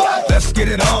floor. Let's get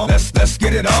it on, let's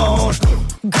get it on.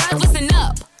 Girls, listen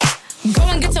up. Go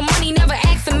and get your money, never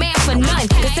ask a man for none.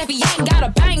 Cause if he ain't got a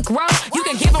bankroll, you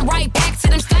can give him right back to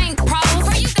them stank pros.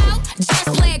 Where you go? Just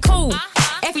play it cool.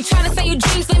 If you tryna say you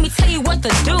dreams, let me tell you what to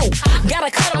do.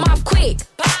 Gotta cut him off quick.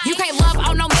 You can't love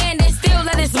on no man that's still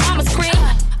at his mama's crib.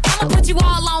 I'ma put you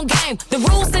all on game. The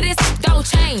rules to this don't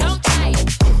change.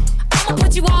 I'ma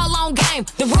put you all on game.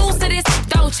 The rules to this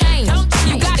don't change.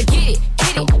 You gotta get it,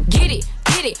 get it, get it,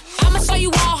 get it. I'ma show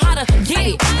you all how to get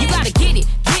it. You gotta get it,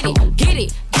 get it, get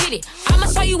it, get it. I'ma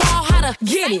show you all how to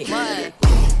get it. How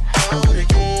to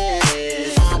get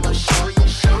it. I'ma show you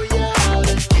how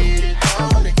to get it. How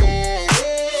to get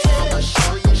it. I'ma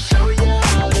show you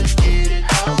how to get it.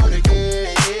 How to get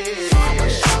it. I'ma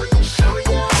show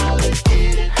you how to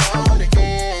get it. How to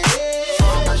get it.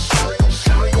 I'ma show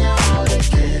you how to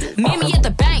get it. Meet me at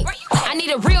the bank. I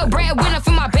need a real breadwinner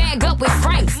for my bag up with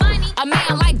Franks. A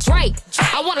man like Drake.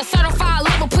 I want a certified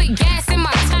lover, put gas in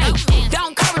my tank.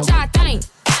 Don't courage, I think.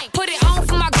 Put it on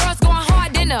for my girls going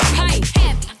hard in the paint.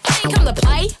 I ain't come to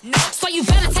play, so you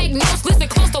better take notes, listen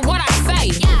close to what I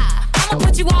say. I'ma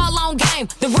put you all on game.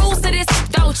 The rules to this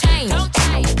don't change.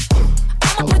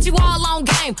 I'ma put you all on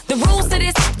game. The rules to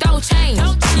this don't change.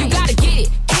 You gotta get it,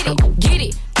 get it, get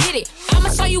it, get it. I'ma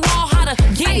show you all how to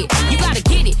get it. You gotta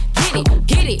get it, get it,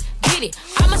 get it, get it.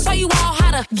 I'ma show you all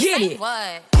how to get it.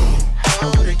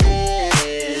 How to get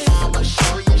it. I'ma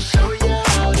show you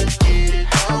how to get it.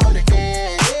 How to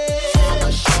get it. I'ma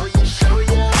show you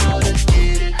how to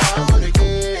get it. How to get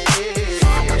it.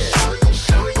 I'ma show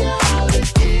you how to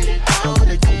get it. How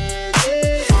to get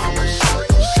it. I'ma show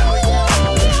you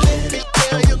how to let me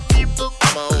tell you people.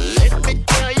 Come on, let me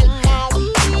tell you now.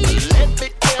 Let me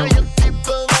tell you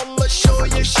people. I'ma show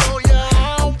you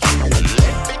how. Let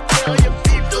me tell you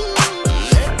people.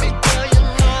 Let me tell you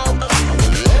now.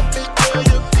 Let me tell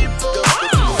you people.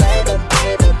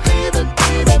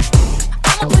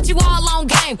 I'ma put you all on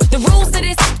game. The rules to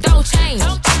this don't change.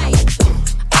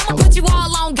 I'ma put you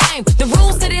all on game. The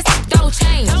rules to this don't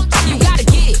change. You gotta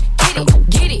get it, get it,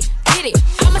 get it, get it.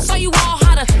 I'ma show you all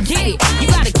how to get it. You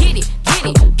gotta get it, get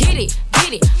it, get it,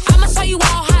 get it. I'ma show you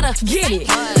all how to get it.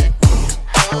 How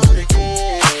to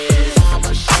get it.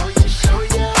 I'ma show you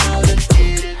how to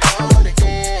get it. How to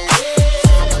get it.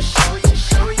 I'ma show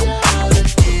you how to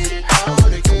get it. How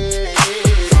to get it.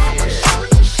 I'ma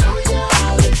show you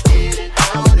how to get it.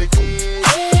 How to get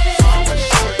it. I'ma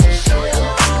show you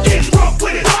how to get drunk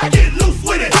with it. Get loose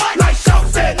with it. Like Shaw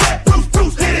said, let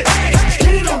Bruce hit it.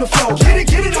 Get it on the floor. Get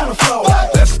it on the floor.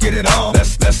 Let's get it on.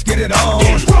 Let's get it on.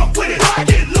 Get drunk with it.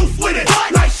 Get loose with it.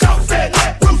 Like Shaw said,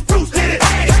 let Bruce hit it.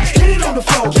 Get it on the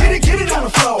floor. Get it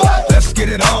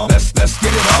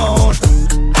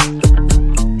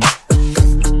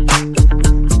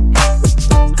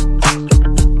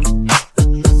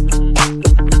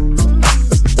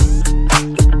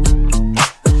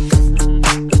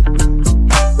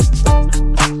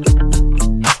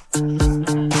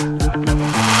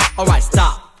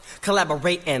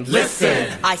collaborate and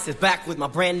listen. I sit back with my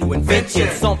brand new invention.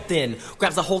 Something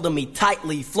grabs a hold of me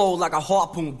tightly, flow like a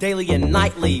harpoon daily and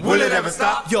nightly. Will it ever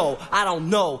stop? Yo, I don't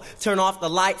know. Turn off the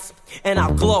lights and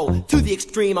I'll glow. To the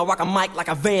extreme, I rock a mic like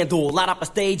a vandal. Light up a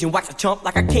stage and wax a chump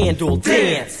like a candle.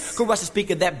 Dance, crush a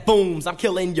speaker that booms. I'm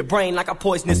killing your brain like a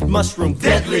poisonous mushroom.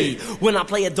 Deadly, when I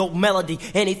play a dope melody,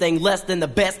 anything less than the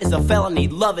best is a felony.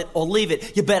 Love it or leave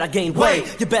it, you better gain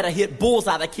weight. You better hit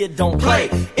bullseye, the kid don't play.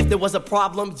 If there was a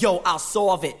problem, yo, I'll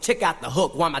solve it. Check out the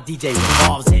hook while my DJ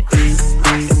revolves it.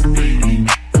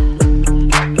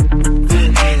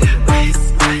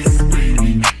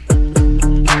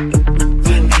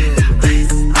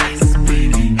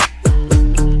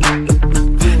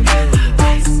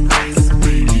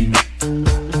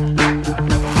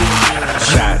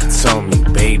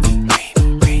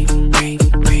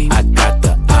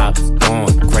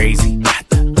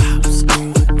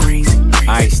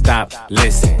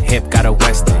 Listen, hip got a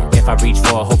western. If I reach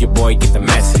for, hope your boy get the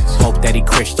message. Hope that he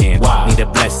Christian, wow. Need a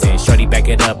blessing. Shorty back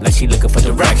it up like she looking for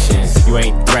directions. You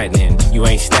ain't threatening, you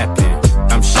ain't stepping.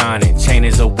 I'm shining, chain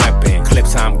is a weapon.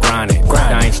 Clips I'm grinding,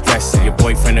 I ain't stressing. Your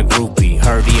boyfriend a groupie,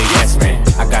 heard he a yes man.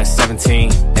 I got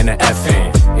 17 and a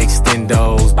FN.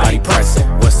 Extendos, body pressing.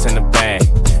 What's in the bag?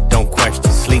 Don't question,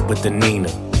 sleep with the Nina.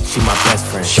 She my best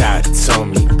friend. Shots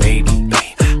on me, baby.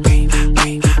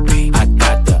 Crazy,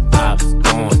 got the ops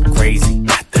going crazy,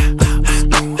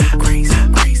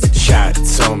 crazy.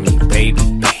 Shots on me, baby.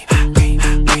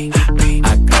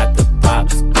 I got the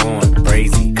pops going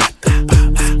crazy, got the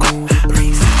pops going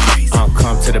crazy, crazy.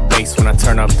 Come to the bass when I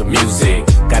turn up the music.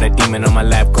 Got a demon on my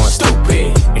lap going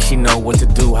stupid, and she know what to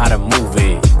do, how to move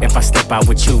it. If I step out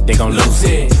with you, they gon' lose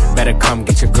it. Better come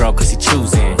get your girl, cause he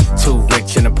choosing. Too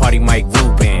rich in the party, Mike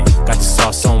Rubin. Got the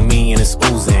sauce on me and it's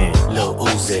oozing. Lil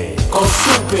Uzi, go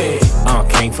stupid.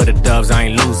 Came for the dubs, I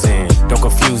ain't losing. Don't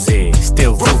confuse it,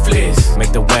 still ruthless.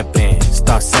 Make the weapon,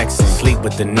 start sexing. Sleep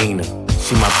with the Nina,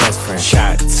 she my best friend.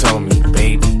 Shots on me,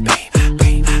 baby.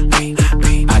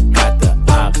 I got the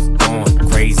ops going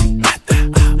crazy. Got the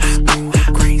ops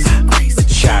going crazy, crazy.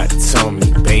 Shots on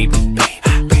me, baby.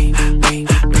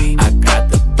 I got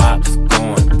the pops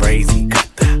going crazy. Got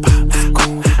the pops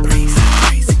going crazy,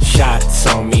 crazy. Shots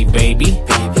on me, baby.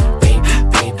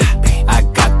 I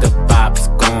got the pops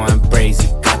going crazy.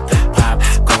 Got the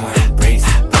pops going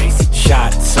crazy, crazy.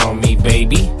 Shots on me,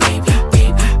 baby.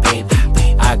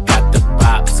 I got the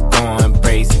pops going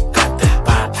crazy. Got the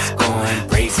pops going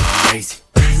crazy, crazy.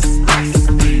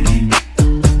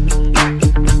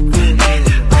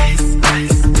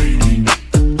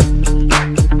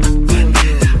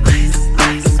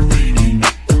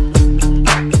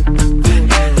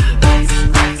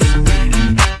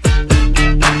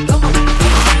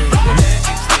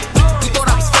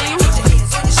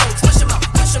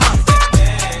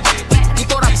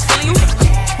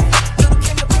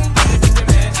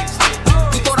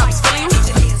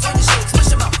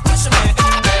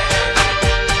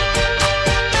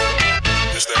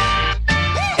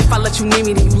 You name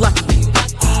me, then you lucky.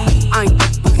 I ain't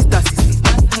with these dusties.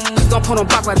 You gon' put on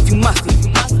block right if you musty.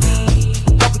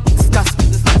 Don't be disgusting.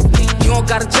 You don't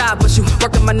got a job, but you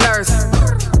working my nerves.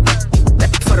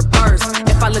 That's for the birds.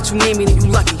 If I let you name me, then you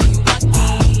lucky.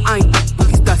 I ain't with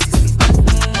these dusties.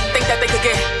 Think that they could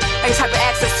get any type of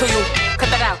access to you. Cut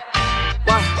that out.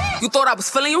 Why? You thought I was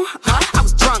feeling you? Huh? I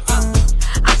was drunk.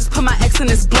 I just put my ex in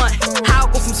this blunt. How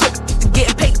I go from smoking to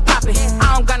getting paid popping.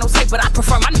 I don't got no tape, but I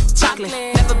prefer my chocolate.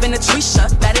 Never been a Trisha,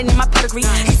 that ain't in my pedigree.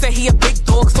 He said he a big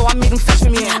dog, so I made him fetch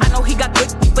with me. I know he got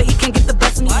good, but he can't get the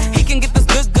best of me. He can get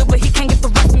this good, but he can't get the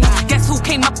rest of me. Guess who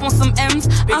came up on some M's?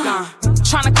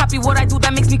 Tryna copy what I do,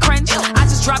 that makes me cringe. I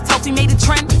just dropped healthy, made a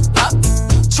trend.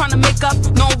 Tryna make up,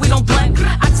 no, we don't blend.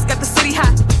 I just got the city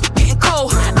hot, getting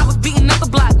cold. I was beating up the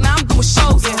block, now I'm doing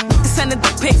shows. Sending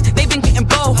dick pics, they been getting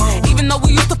bold. Even though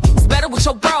we used to f better with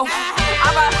your bro.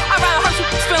 I'd rather hurt your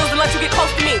feelings than let you get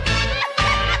close to me.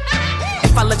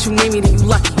 If I let you name me, then you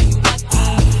lucky.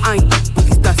 I ain't with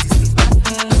these dusties.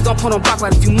 You gon' put on block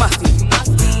right if you musty.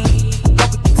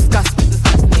 Don't be disgusting.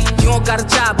 You don't got a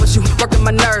job, but you working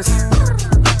my nerves.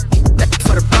 That's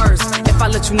for the birds. If I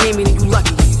let you name me, then you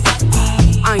lucky.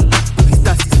 I ain't with these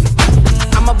dusties.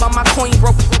 I'm about my coin,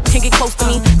 broke, can't get close to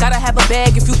me. Gotta have a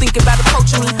bag if you think about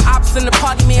approaching me. Ops in the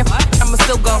party, man, I'ma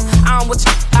still go. I don't want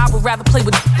you, I would rather play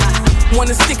with. When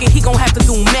it's sticking, he gon' have to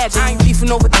do magic. I ain't beefing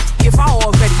over if I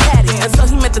already had it. Until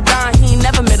he met the dime, he ain't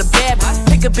never met a bad bitch.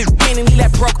 Pick a big pin and he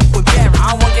let broke with Barry.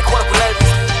 I don't wanna get caught up with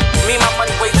legends. Me and my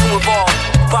money way too involved.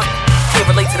 Fuck, can't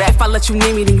relate to that. If I let you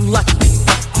name me, then you lucky.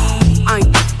 I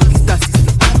ain't with these dusties.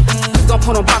 You gon'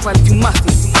 put on block right if you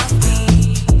musty.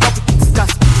 Don't be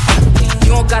disgusting.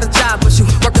 You don't got a job, but you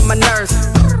working my nerves.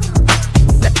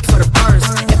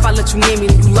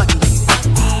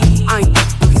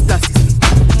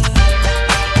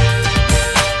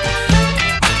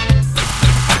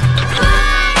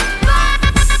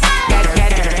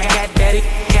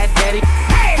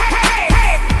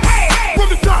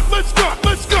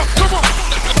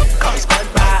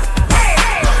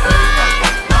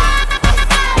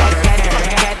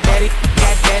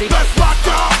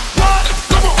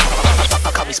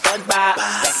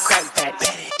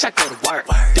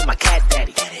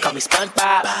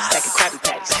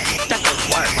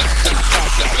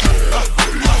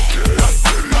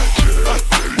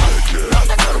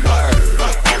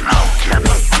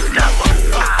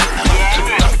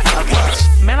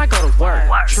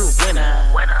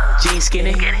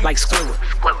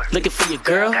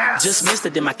 girl, just missed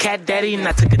it. Then my cat daddy and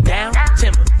I took it down.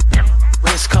 Timber.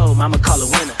 Wrist cold, mama call it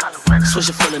winter.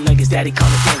 Swisher full of nuggets, daddy call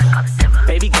it dinner.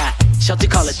 Baby got shelter,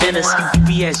 call it dinners.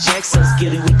 UPS Jackson's,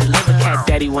 get it, we deliver. Cat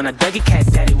daddy when I dug it, cat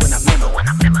daddy when I remember.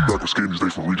 Back with Skinny's day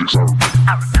for rejects, I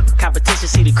remember. Competition,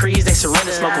 see the crease, they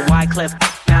surrender. Smoke a wide clef,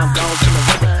 now I'm gone to the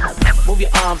river. Move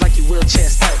your arms like you wheelchair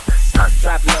stuck.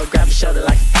 Drop low, grab your shoulder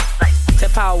like 10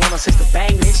 power 106 to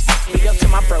bang this. Big up to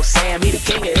my bro Sam, he the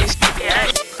king of this.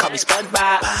 Call me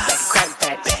SpongeBob, stack of Krabby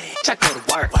Patties. Chuck go to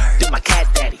work, do my cat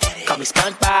daddy. Call me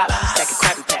SpongeBob, stack of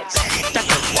Krabby Patties. Chuck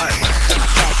go to work, do my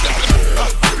cat daddy.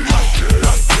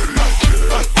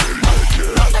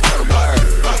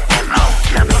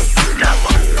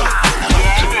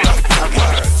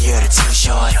 You're too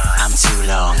short, I'm too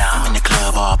long. I'm in the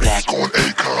club all black on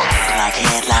Acorn. Like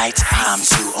headlights, I'm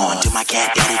too on. Do my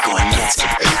cat daddy going nuts.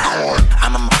 Acorn.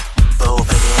 I'm a fool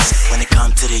for this. When it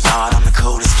comes to the yard, I'm the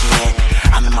coolest kid.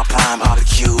 I'm in my prime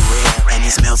barbecue rib, and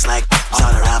it smells like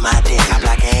all around my dick. I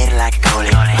blockade like a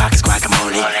goalie, pockets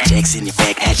guacamole. Checks in your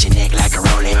back, at your neck like a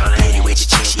rollie. Lady with your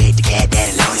chick, she ate the cat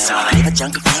daddy lonely. So I leave a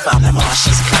jungle fever, I'm like, oh,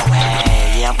 she's a Chloe.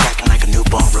 Yeah, I'm cracking like a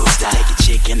newborn rooster. Take a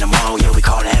chick in the mall, yeah, we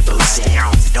call that boosting.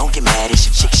 Don't get mad, it's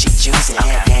your chick, she choosing.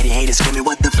 Yeah, daddy haters screaming,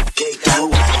 what the fuck they do?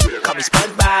 Call me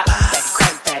SpongeBob, stack of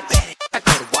Krabby Patties. I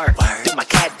go to work, do my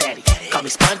cat daddy. Call me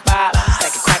SpongeBob,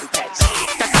 stack of Krabby Patties.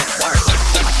 I go to work,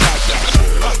 do my cat daddy.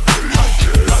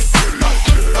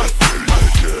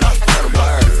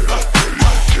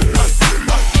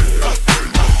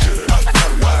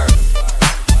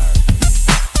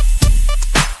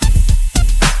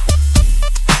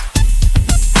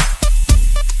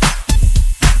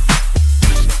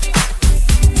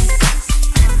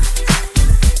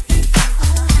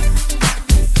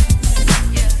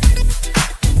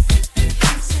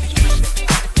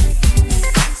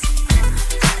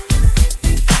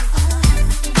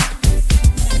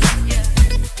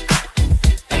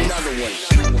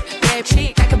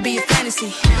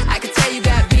 I can tell you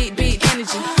got big, big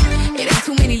energy. It ain't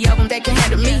too many of them that can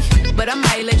handle me, but I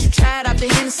might let you try it off the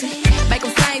Hennessy. Make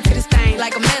them sing to this thing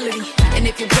like a melody. And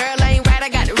if your girl ain't right, I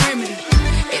got the remedy.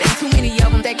 It ain't too many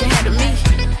of them that can handle me.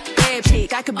 Bad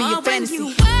chick, I could be your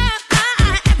fantasy.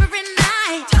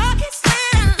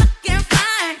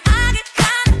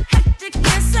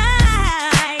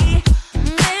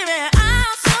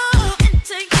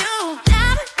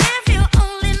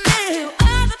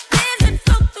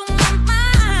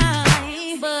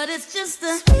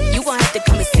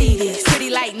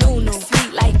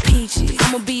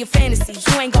 Be a fantasy,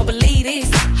 you ain't gon' believe this.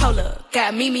 Hold up,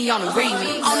 got Mimi on the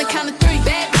remix. On the count of 3,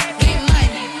 bad, get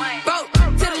money. Broke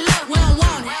to the left, we don't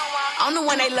want it. I'm the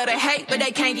one they love to hate, but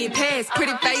they can't get past.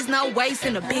 Pretty face, no waist,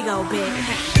 and a big old bag.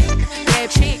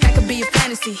 Bad chick, I could be a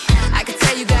fantasy. I can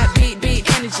tell you got big, big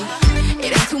energy.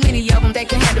 It ain't too many of them that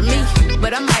can handle me,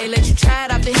 but I might let you try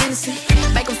it off the Hennessy.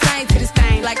 Make them sing to this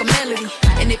thing like a melody.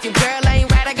 And if your girl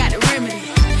ain't right, I got the remedy.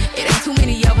 It ain't too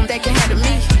many of them that can handle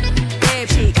me. Bad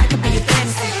chick, I could be a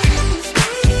fantasy.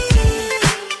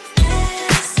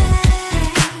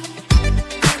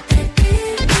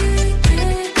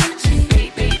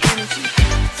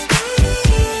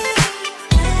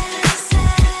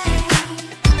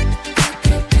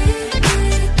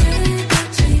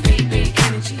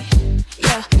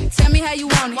 How you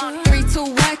want it? 3, 2,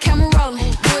 1, camera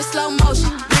rolling. Do it slow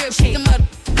motion. Real shit, them up.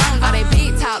 All they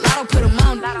big talk, lotto put them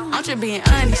on. I'm just being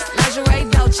honest. Lingerie,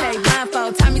 Dolce,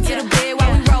 blindfold. Tie me to the bed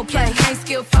while we role play. Can't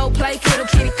skill folk play, kiddo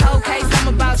kitty cold case.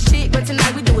 I'm about shit, but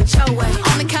tonight we do it your way.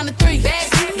 On the count of 3,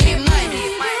 bad, get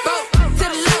money. Broke to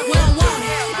the left, we don't want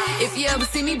it. If you ever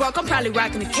see me broke, I'm probably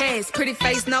rocking the cash. Pretty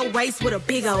face, no waist, with a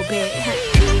big old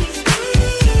bag.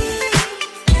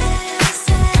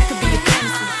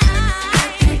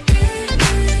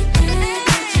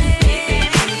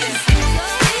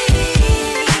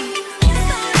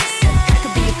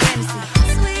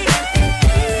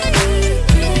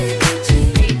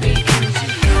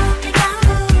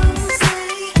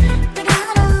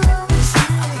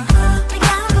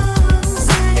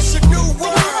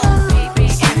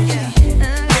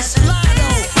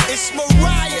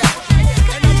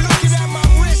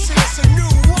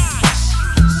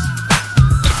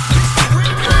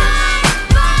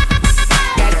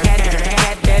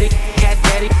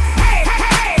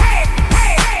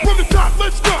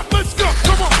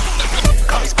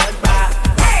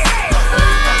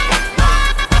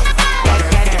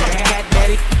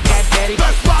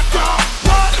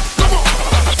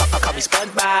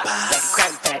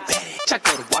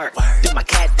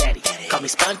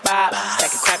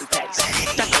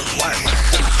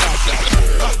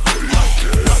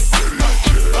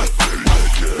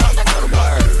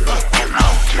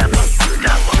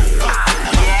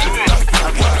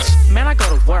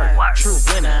 True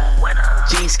winner.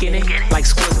 Jeans skinny like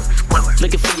Squirrel.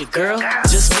 Looking for your girl,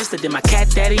 just missed it. Then my cat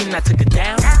daddy and I took her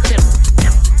down.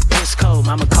 It's cold,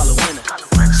 mama call her winner.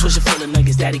 Swisher full of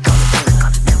nuggets, daddy call it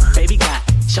dinner. Baby got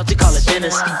shelter, call it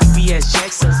dinners. UPS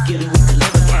Jack says get it with the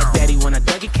liver. Cat daddy when I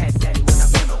dug it, cat daddy when I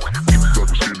remember.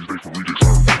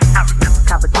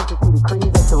 Competition to the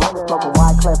cream, that's the runner. Smoking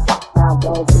wide clip, down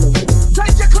bad to the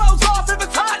Take your clothes off if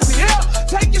it's hot, yeah.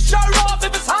 Take your shirt off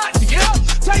if it's hot, yeah.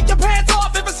 Take your pants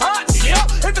off if it's hot, yeah.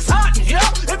 If it's hot, yeah.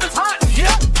 If it's hot,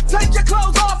 yeah. Take your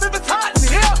clothes off if it's hot,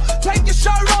 yeah. Take your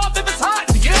shirt off if it's hot,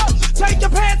 yeah. Take your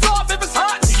pants off if it's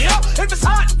hot, yeah. If it's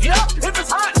hot, yeah. If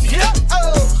it's hot, yeah.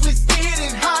 Oh, it's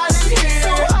getting hot in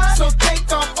here, so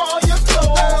take off all your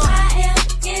clothes. I am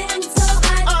getting so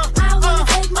hot, I wanna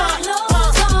take my clothes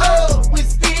off. Oh,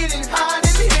 it's getting hot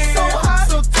in here,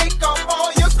 so take off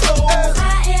all your clothes.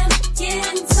 I am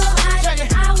getting so hot,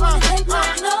 I wanna take my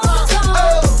clothes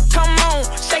off. Come on,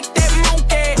 shake that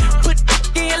monkey. Put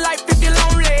in your life if you're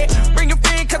lonely. Bring your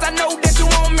friend, cause I know that you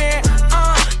want me.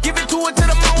 Give it to her to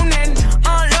the morning.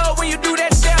 Love when you do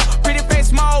that there. Pretty face,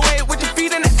 small way, with your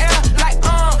feet in the air. Like,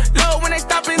 love when they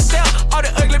stop and stare. All the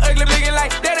ugly, looking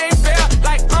like that ain't fair.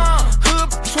 Like,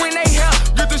 hood, swing they hair.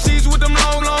 Get the sheets with them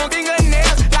long,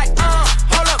 fingernails. Like,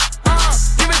 hold up,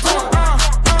 give it to her,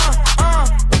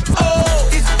 Oh,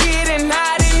 it's getting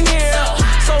hot in here.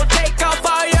 So take off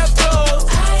all your clothes.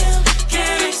 I am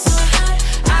getting so hot,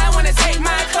 I wanna take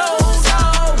my clothes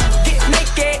off. Get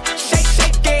naked, shake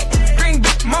it. Bring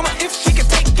big mama if she can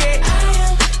take it. I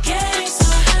am getting so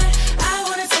hot, I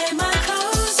wanna take my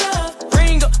clothes off.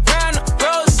 Bring her round the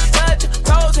rose, touch her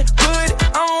toes and put it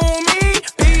on me.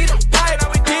 Beat it, pipe,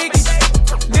 piggy.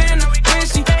 Then when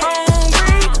she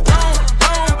hungry, from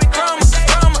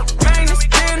her, minus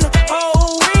in the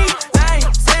whole week. I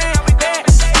ain't saying that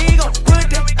he gon' put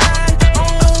that eye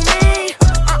on me.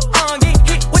 Get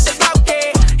hit with the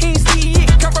rocket. He ain't see it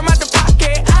come from out the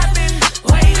pocket. I've been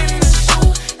waiting to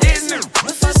shoot this nigga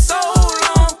for so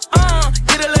long.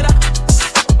 Get a little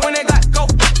when they got go.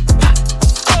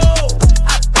 Oh,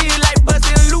 I feel like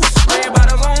busting loose. Red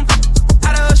bottles on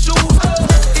out of her shoes.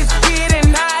 It's getting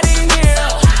hot in here,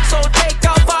 so take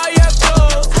off all your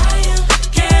clothes. I am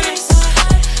getting so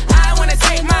hot, I wanna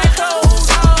take my clothes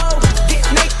off. Get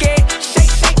naked,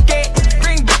 shake it.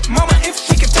 Bring big mama if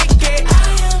she can take it. I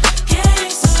am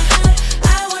getting so hot,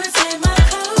 I wanna take my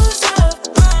clothes off.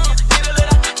 Get a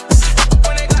little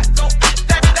when they got go.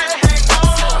 That hang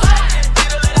on.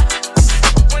 Get a little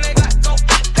when they got go.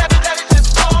 That just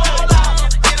fall out.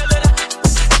 Get a little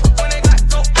when they got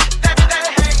go. That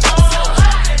hang on.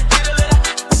 Get a little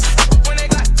when they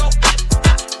got go.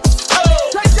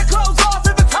 Take your clothes off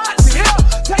if it's hot, yeah.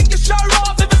 Take your shirt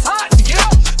off if it's hot, yeah.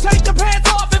 Take your pants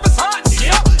off if it's hot,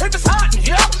 yeah. If it's hot,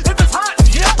 yeah. If it's hot,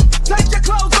 yeah. Take your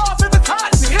clothes off if it's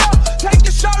hot, yeah. Take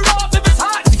your shirt off if it's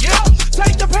hot, yeah.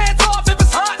 Take your pants off if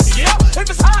it's hot, yeah. If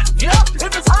it's hot, yeah.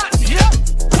 If it's hot, yeah.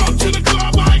 Come to the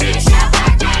club like this.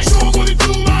 Show 'em what it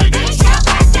do like this.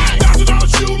 $1,000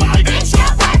 shoe like this.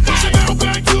 Chanel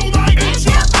bag too like this.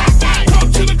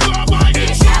 Come to the club like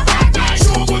this.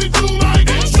 Show 'em what it do like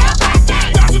this.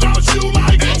 $1,000 shoe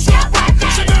like this.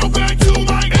 Chanel bag too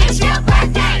like this.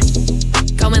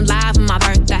 Going live on my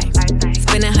birthday.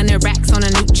 Spending 100 racks on a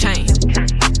new chain.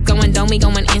 Going dummy,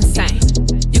 going insane.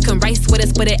 You can race with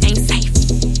us, but it ain't safe.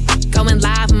 Going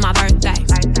live on my birthday.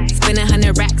 Spending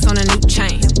 100 racks on a new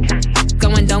chain.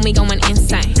 Going dummy, going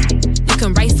insane. You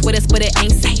can race with us, but it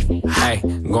ain't safe. Hey,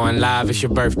 going live, it's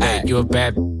your birthday. You a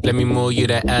bad, let me move you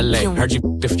to LA. Heard you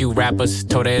a few rappers,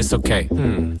 told her it's okay.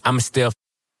 I'ma still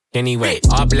anyway.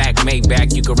 All black,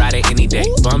 Maybach, you can ride it any day.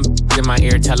 Bum in my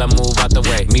ear, tell her move out the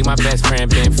way. Me, my best friend,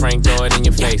 Ben Frank, throw it in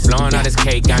your face. Blowing all this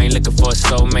cake, I ain't looking for a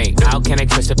soulmate. How can I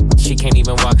trust a she can't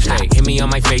even walk straight? Hit me on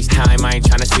my FaceTime, I ain't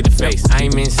tryna see the face. I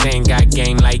ain't insane, got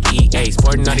game like EA.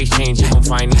 Sporting all these chains, you gon'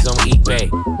 find these on eBay.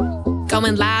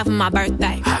 Going live on my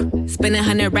birthday. Spending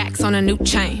 100 racks on a new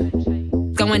chain.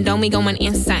 Going dummy, going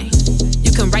insane.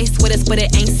 You can race with us, but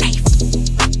it ain't safe.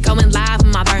 Going live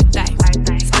on my birthday.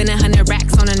 Spending 100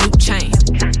 racks on a new chain.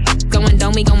 Going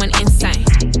dummy, going insane.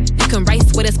 You can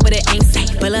race with us, but it ain't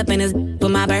safe. Pull up in his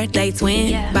with my birthday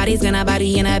twin. Body's gonna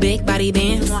body in a big body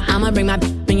Benz. I'ma bring my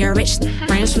and your rich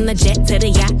friends from the jet to the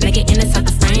yacht. Make it in the south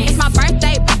of France. It's my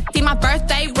birthday, see my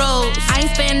birthday rules. I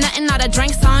ain't spend nothing, all the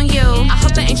drinks on you. I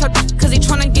hope that ain't your cause he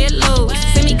tryna get loose.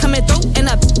 See me coming through in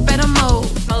a better mode.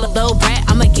 Little brat,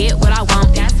 I'ma get what I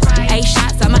want. 8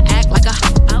 shots, I'ma act like a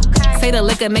say the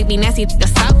liquor make me nasty, the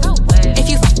south. If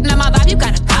you f***ing up my vibe, you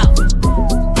gotta go.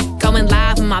 Going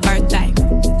live on my birthday.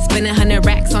 Spending 100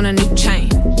 racks on a new chain.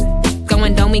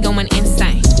 Going dummy, going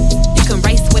insane. You can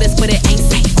race with us, but it ain't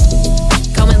safe.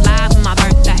 Going live on my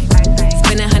birthday.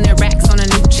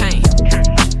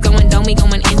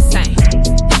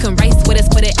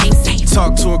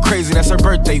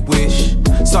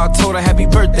 I told her happy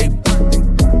birthday.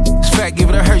 Fat, give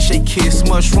it a Hershey kiss.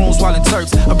 Mushrooms while in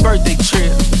Turks, a birthday trip.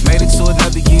 Made it to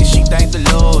another year, she thanked the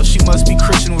Lord. She must be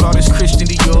Christian with all this Christian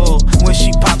Dior. When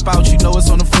she pop out, you know it's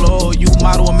on the floor. You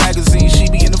model a magazine, she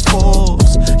be in the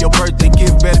Forbes. Your birthday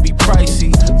gift better be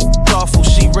pricey. Thoughtful,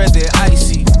 she red, they're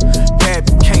icy. Bad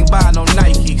can't buy no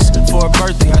Nikes. For her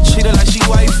birthday, I treat her like she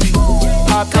wifey.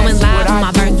 Going live on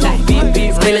my birthday.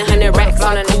 Spending 100 racks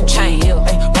on a new chain.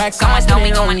 Going on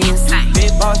me going insane.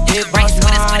 Race with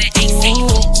us with an AC.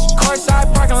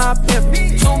 Courtside parking lot pimp.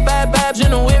 Two bad babs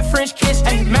in a whip French kiss.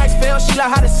 Ay, Max fell, she like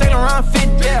how to sail around fit.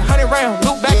 Yeah, 100 round,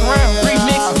 loop back around,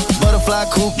 remix. Butterfly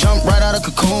coupe, jump right out of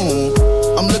cocoon.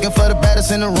 I'm looking for the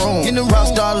baddest in the room. In the rock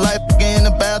star life, in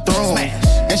the bathroom.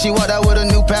 And she walked out with a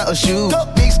new pair of shoes.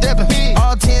 Big steppin',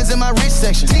 all 10s in my wrist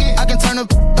section. I can turn her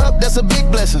up, that's a big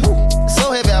blessing.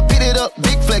 So heavy, I beat it up,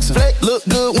 big flexin'. Look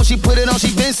good when she put it on,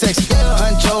 she been sexy.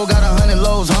 Huncho got 100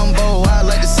 lows, humble. I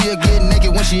like to see her get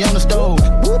naked when she on the stove.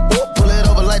 Pull it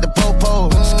over like the po-po.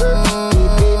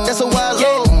 That's a wild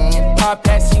load. Pop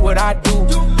that, see what I do.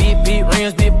 Big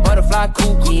rims, big butterfly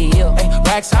coupe. Yeah, ay,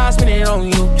 racks high, spin it on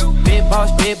you. Big boss,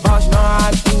 know how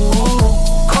I do.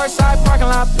 Courtside parking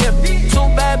lot pimp. Two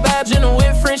bad babs in a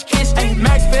whip French kiss. Ay,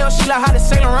 Max fell, she like how to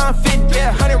sail around fit.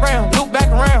 Yeah, 100 round, loop back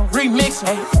around, remix.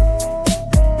 Ay,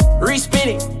 respin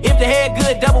it. If the head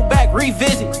good, double back,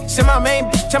 revisit. Send my main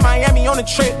bitch to Miami on a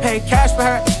trip. Pay cash for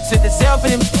her, sit the self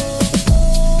in them.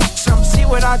 Some see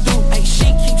what I do. Ay,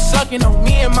 she keeps sucking on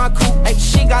me and my coupe. Ay,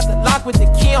 she got the lock with the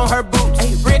key on her boot.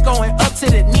 Ay, Rick going up to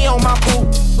the knee on my boot.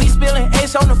 We spilling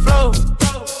ace on the floor.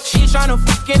 She tryna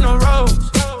fuck in the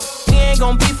roads. We ain't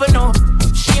gon' be for no.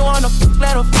 She wanna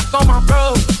let her fuck on my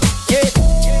bro. Yeah,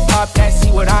 pop that,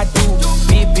 see what I do.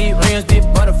 Big rims, big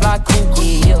butterfly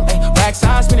coupe. Yeah, ay, racks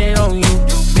high, spin it on you.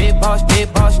 Big boss,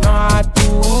 know how I do.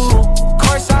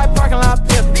 Courtside parking lot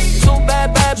pimp. Two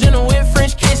bad babs in a whip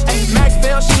French kiss. Ay, Max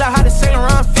fell, she like how to sail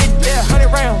around fit. Yeah,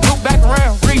 100 round, loop back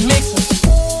around, remix.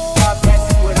 Pop that,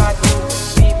 see what I do.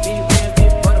 Big rims,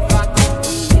 big butterfly coupe.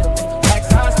 Yeah, racks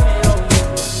high, spin it on you.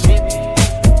 Big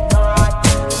know how I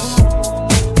do.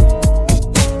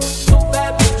 Two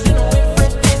bad babs in a whip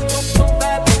French kiss. Two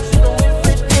bad babs in a whip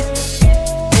French kiss.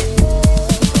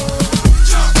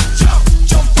 Jump up,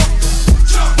 jump up,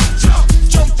 jump up,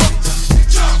 jump up,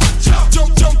 jump up.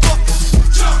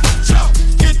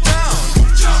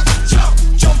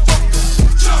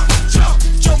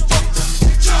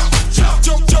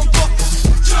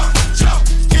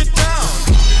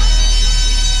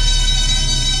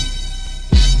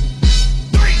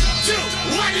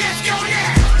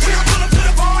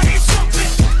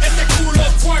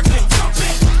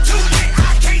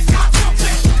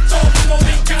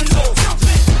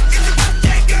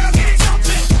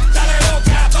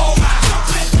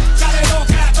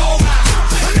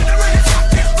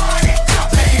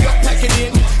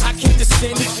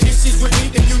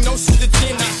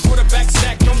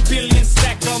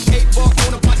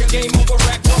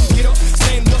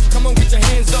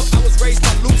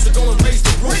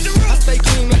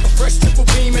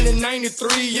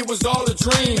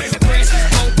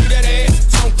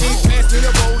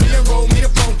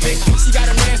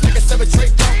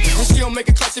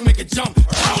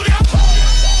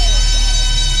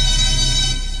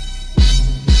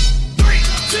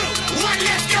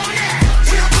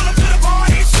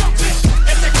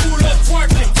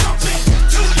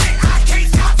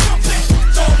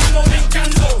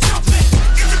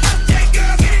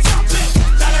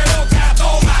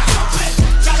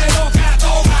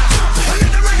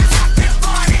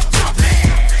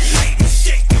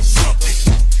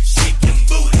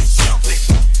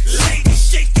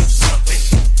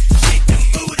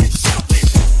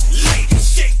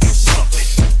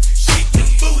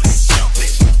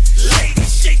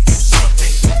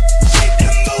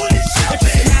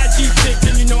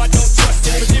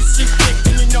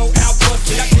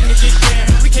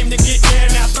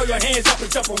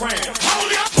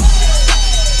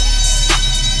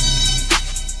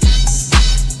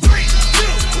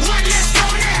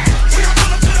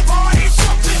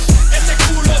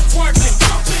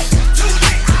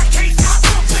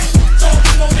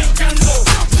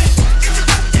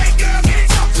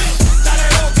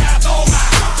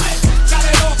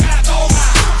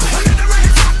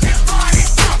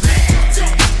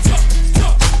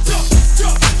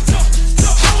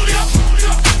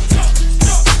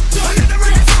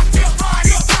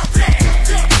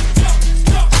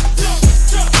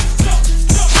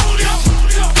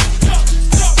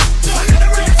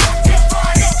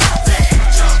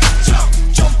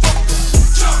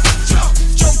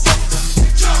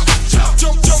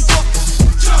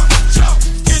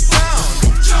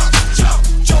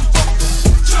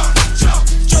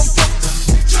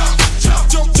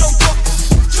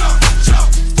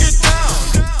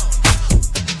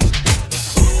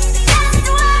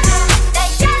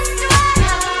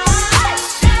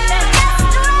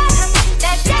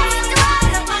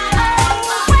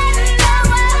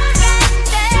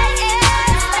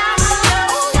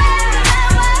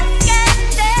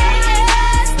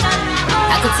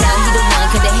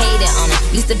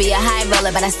 to be a high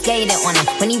roller, but I skated on him.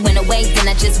 When he went away, then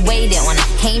I just waited on him.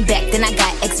 Came back, then I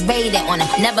got X-rated on him.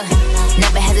 Never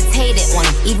hesitated on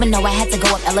him. Even though I had to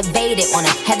go up elevated on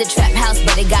him. Had the trap house,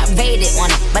 but it got raided on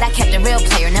him. But I kept a real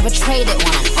player, never traded on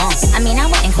him. I mean, I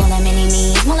wouldn't call them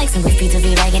enemies. More like some graffiti to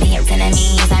be raggedy hips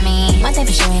enemies. I mean, one thing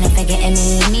for sure ain't no forgetting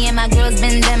me. Me and my girls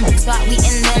been them, start we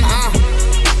in them.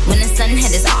 When the sun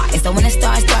hit his eyes, so when the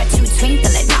stars start to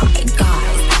twinkle at night,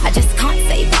 guys, I just can't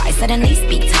say bye. Suddenly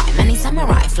speak time, any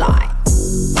samurai fly.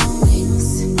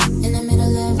 In the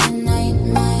middle of the night,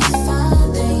 my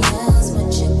father yells,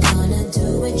 what you gonna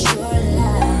do with your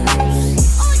life?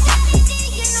 Oh, daddy,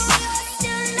 you know you're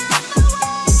still number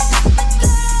one.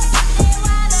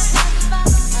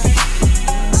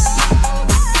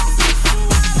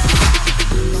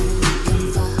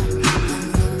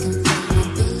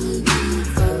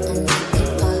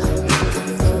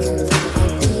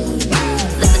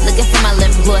 Looking for my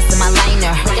lip gloss and my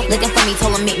liner. Looking for me,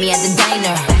 told him meet me at the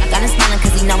diner. Got him smiling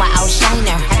cause he know I outshine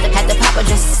her. Had to pop her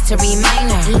just to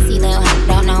remind her. Easy little hoe,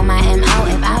 don't know my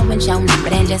M.O. If I would your number,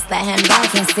 then just let him go.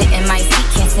 Can't sit in my seat,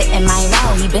 can't sit in my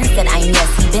row. He been said I'm yes,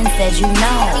 he been said you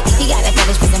know. He got a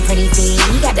fetish for some pretty feet.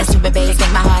 He got that super bass,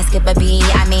 make my heart skip a beat.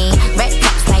 I mean, red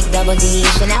cups like double D.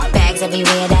 Chanel bags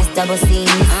everywhere, that's double C.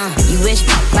 You wish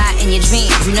right in your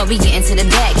dreams. You know we getting to the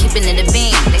bag, keeping it a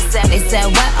beam. They said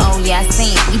what? Oh yeah, I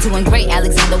seen. You doing great,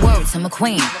 Alexander Word to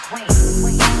McQueen.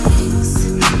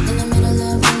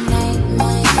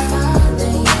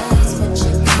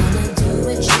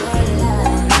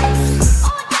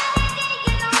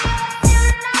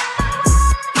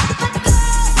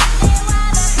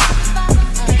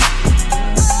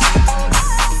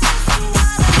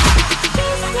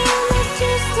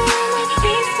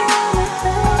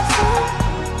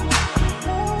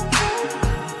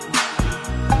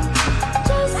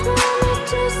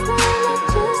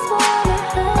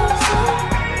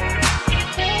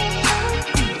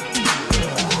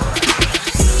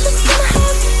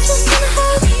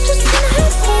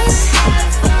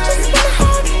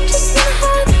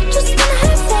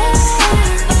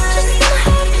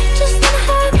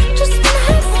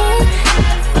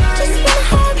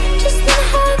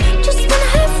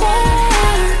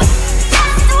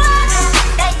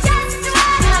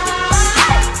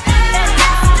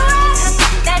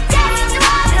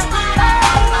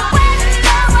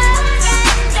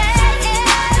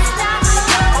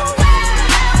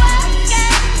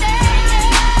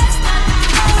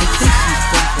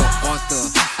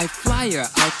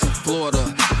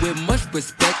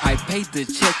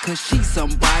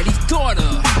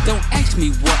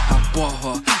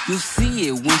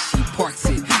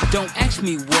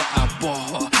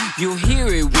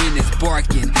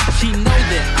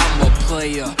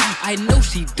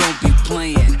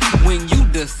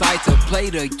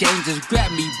 Just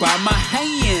grab me by my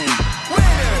hand.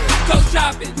 Winner, go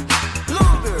shopping.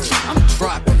 Loser, I'm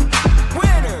dropping.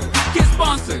 Winner, get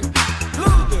sponsored.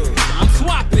 Loser, I'm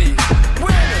swapping.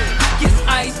 Winner, get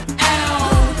iced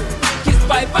out. Get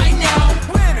bye now.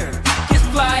 Winner, get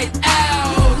flied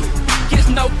out. Get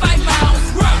no 5 miles.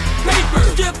 Rock, paper,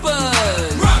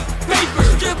 strippers. Rock, paper,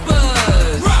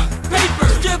 strippers. Rock, paper,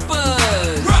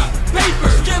 strippers. Rock, paper,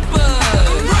 strippers.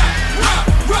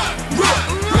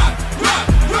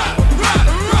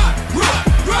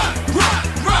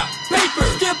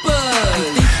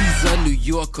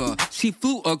 She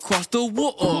flew across the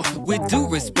water. With due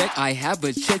respect, I have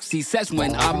a check. She says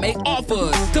when I make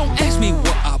offers. Don't ask me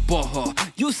what I bought her.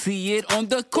 You see it on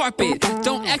the carpet.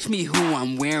 Don't ask me who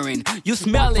I'm wearing. You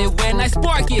smell it when I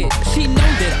spark it. She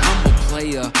know that I'm a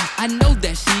player. I know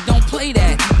that she don't play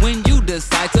that. When you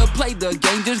decide to play the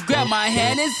game, just grab my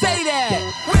hand and say that.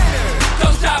 Winner,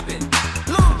 go shopping.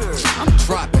 Loser, I'm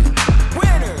dropping.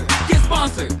 Winner, get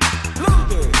sponsored.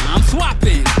 Loser, I'm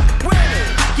swapping. Winner,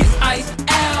 get iced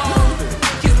out.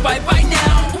 Get bye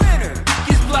now. Winner,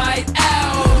 get flied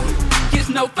out. Get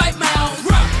no 5 miles.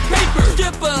 Rock, paper,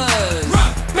 strippers.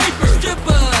 Rock, paper,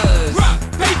 strippers. Rock,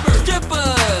 paper,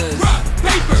 strippers. Rock,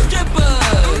 paper,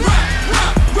 strippers. Rock,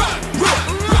 rock, rock,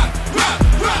 rock, rock,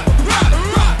 rock, rock,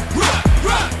 rock, rock,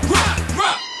 rock, rock,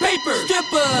 rock, paper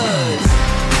strippers.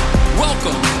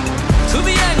 Welcome to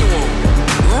the annual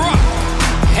Rock,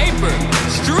 Paper,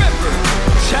 Stripper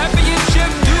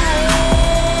Championship Duel.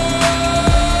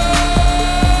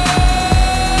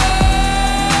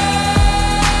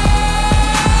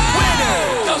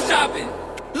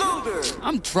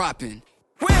 I'm dropping.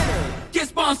 Winner, get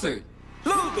sponsored.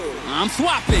 Loser, I'm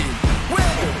swapping.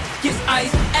 Winner, get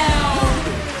iced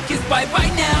out. Get bye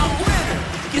now. Winner,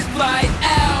 get flied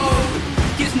out.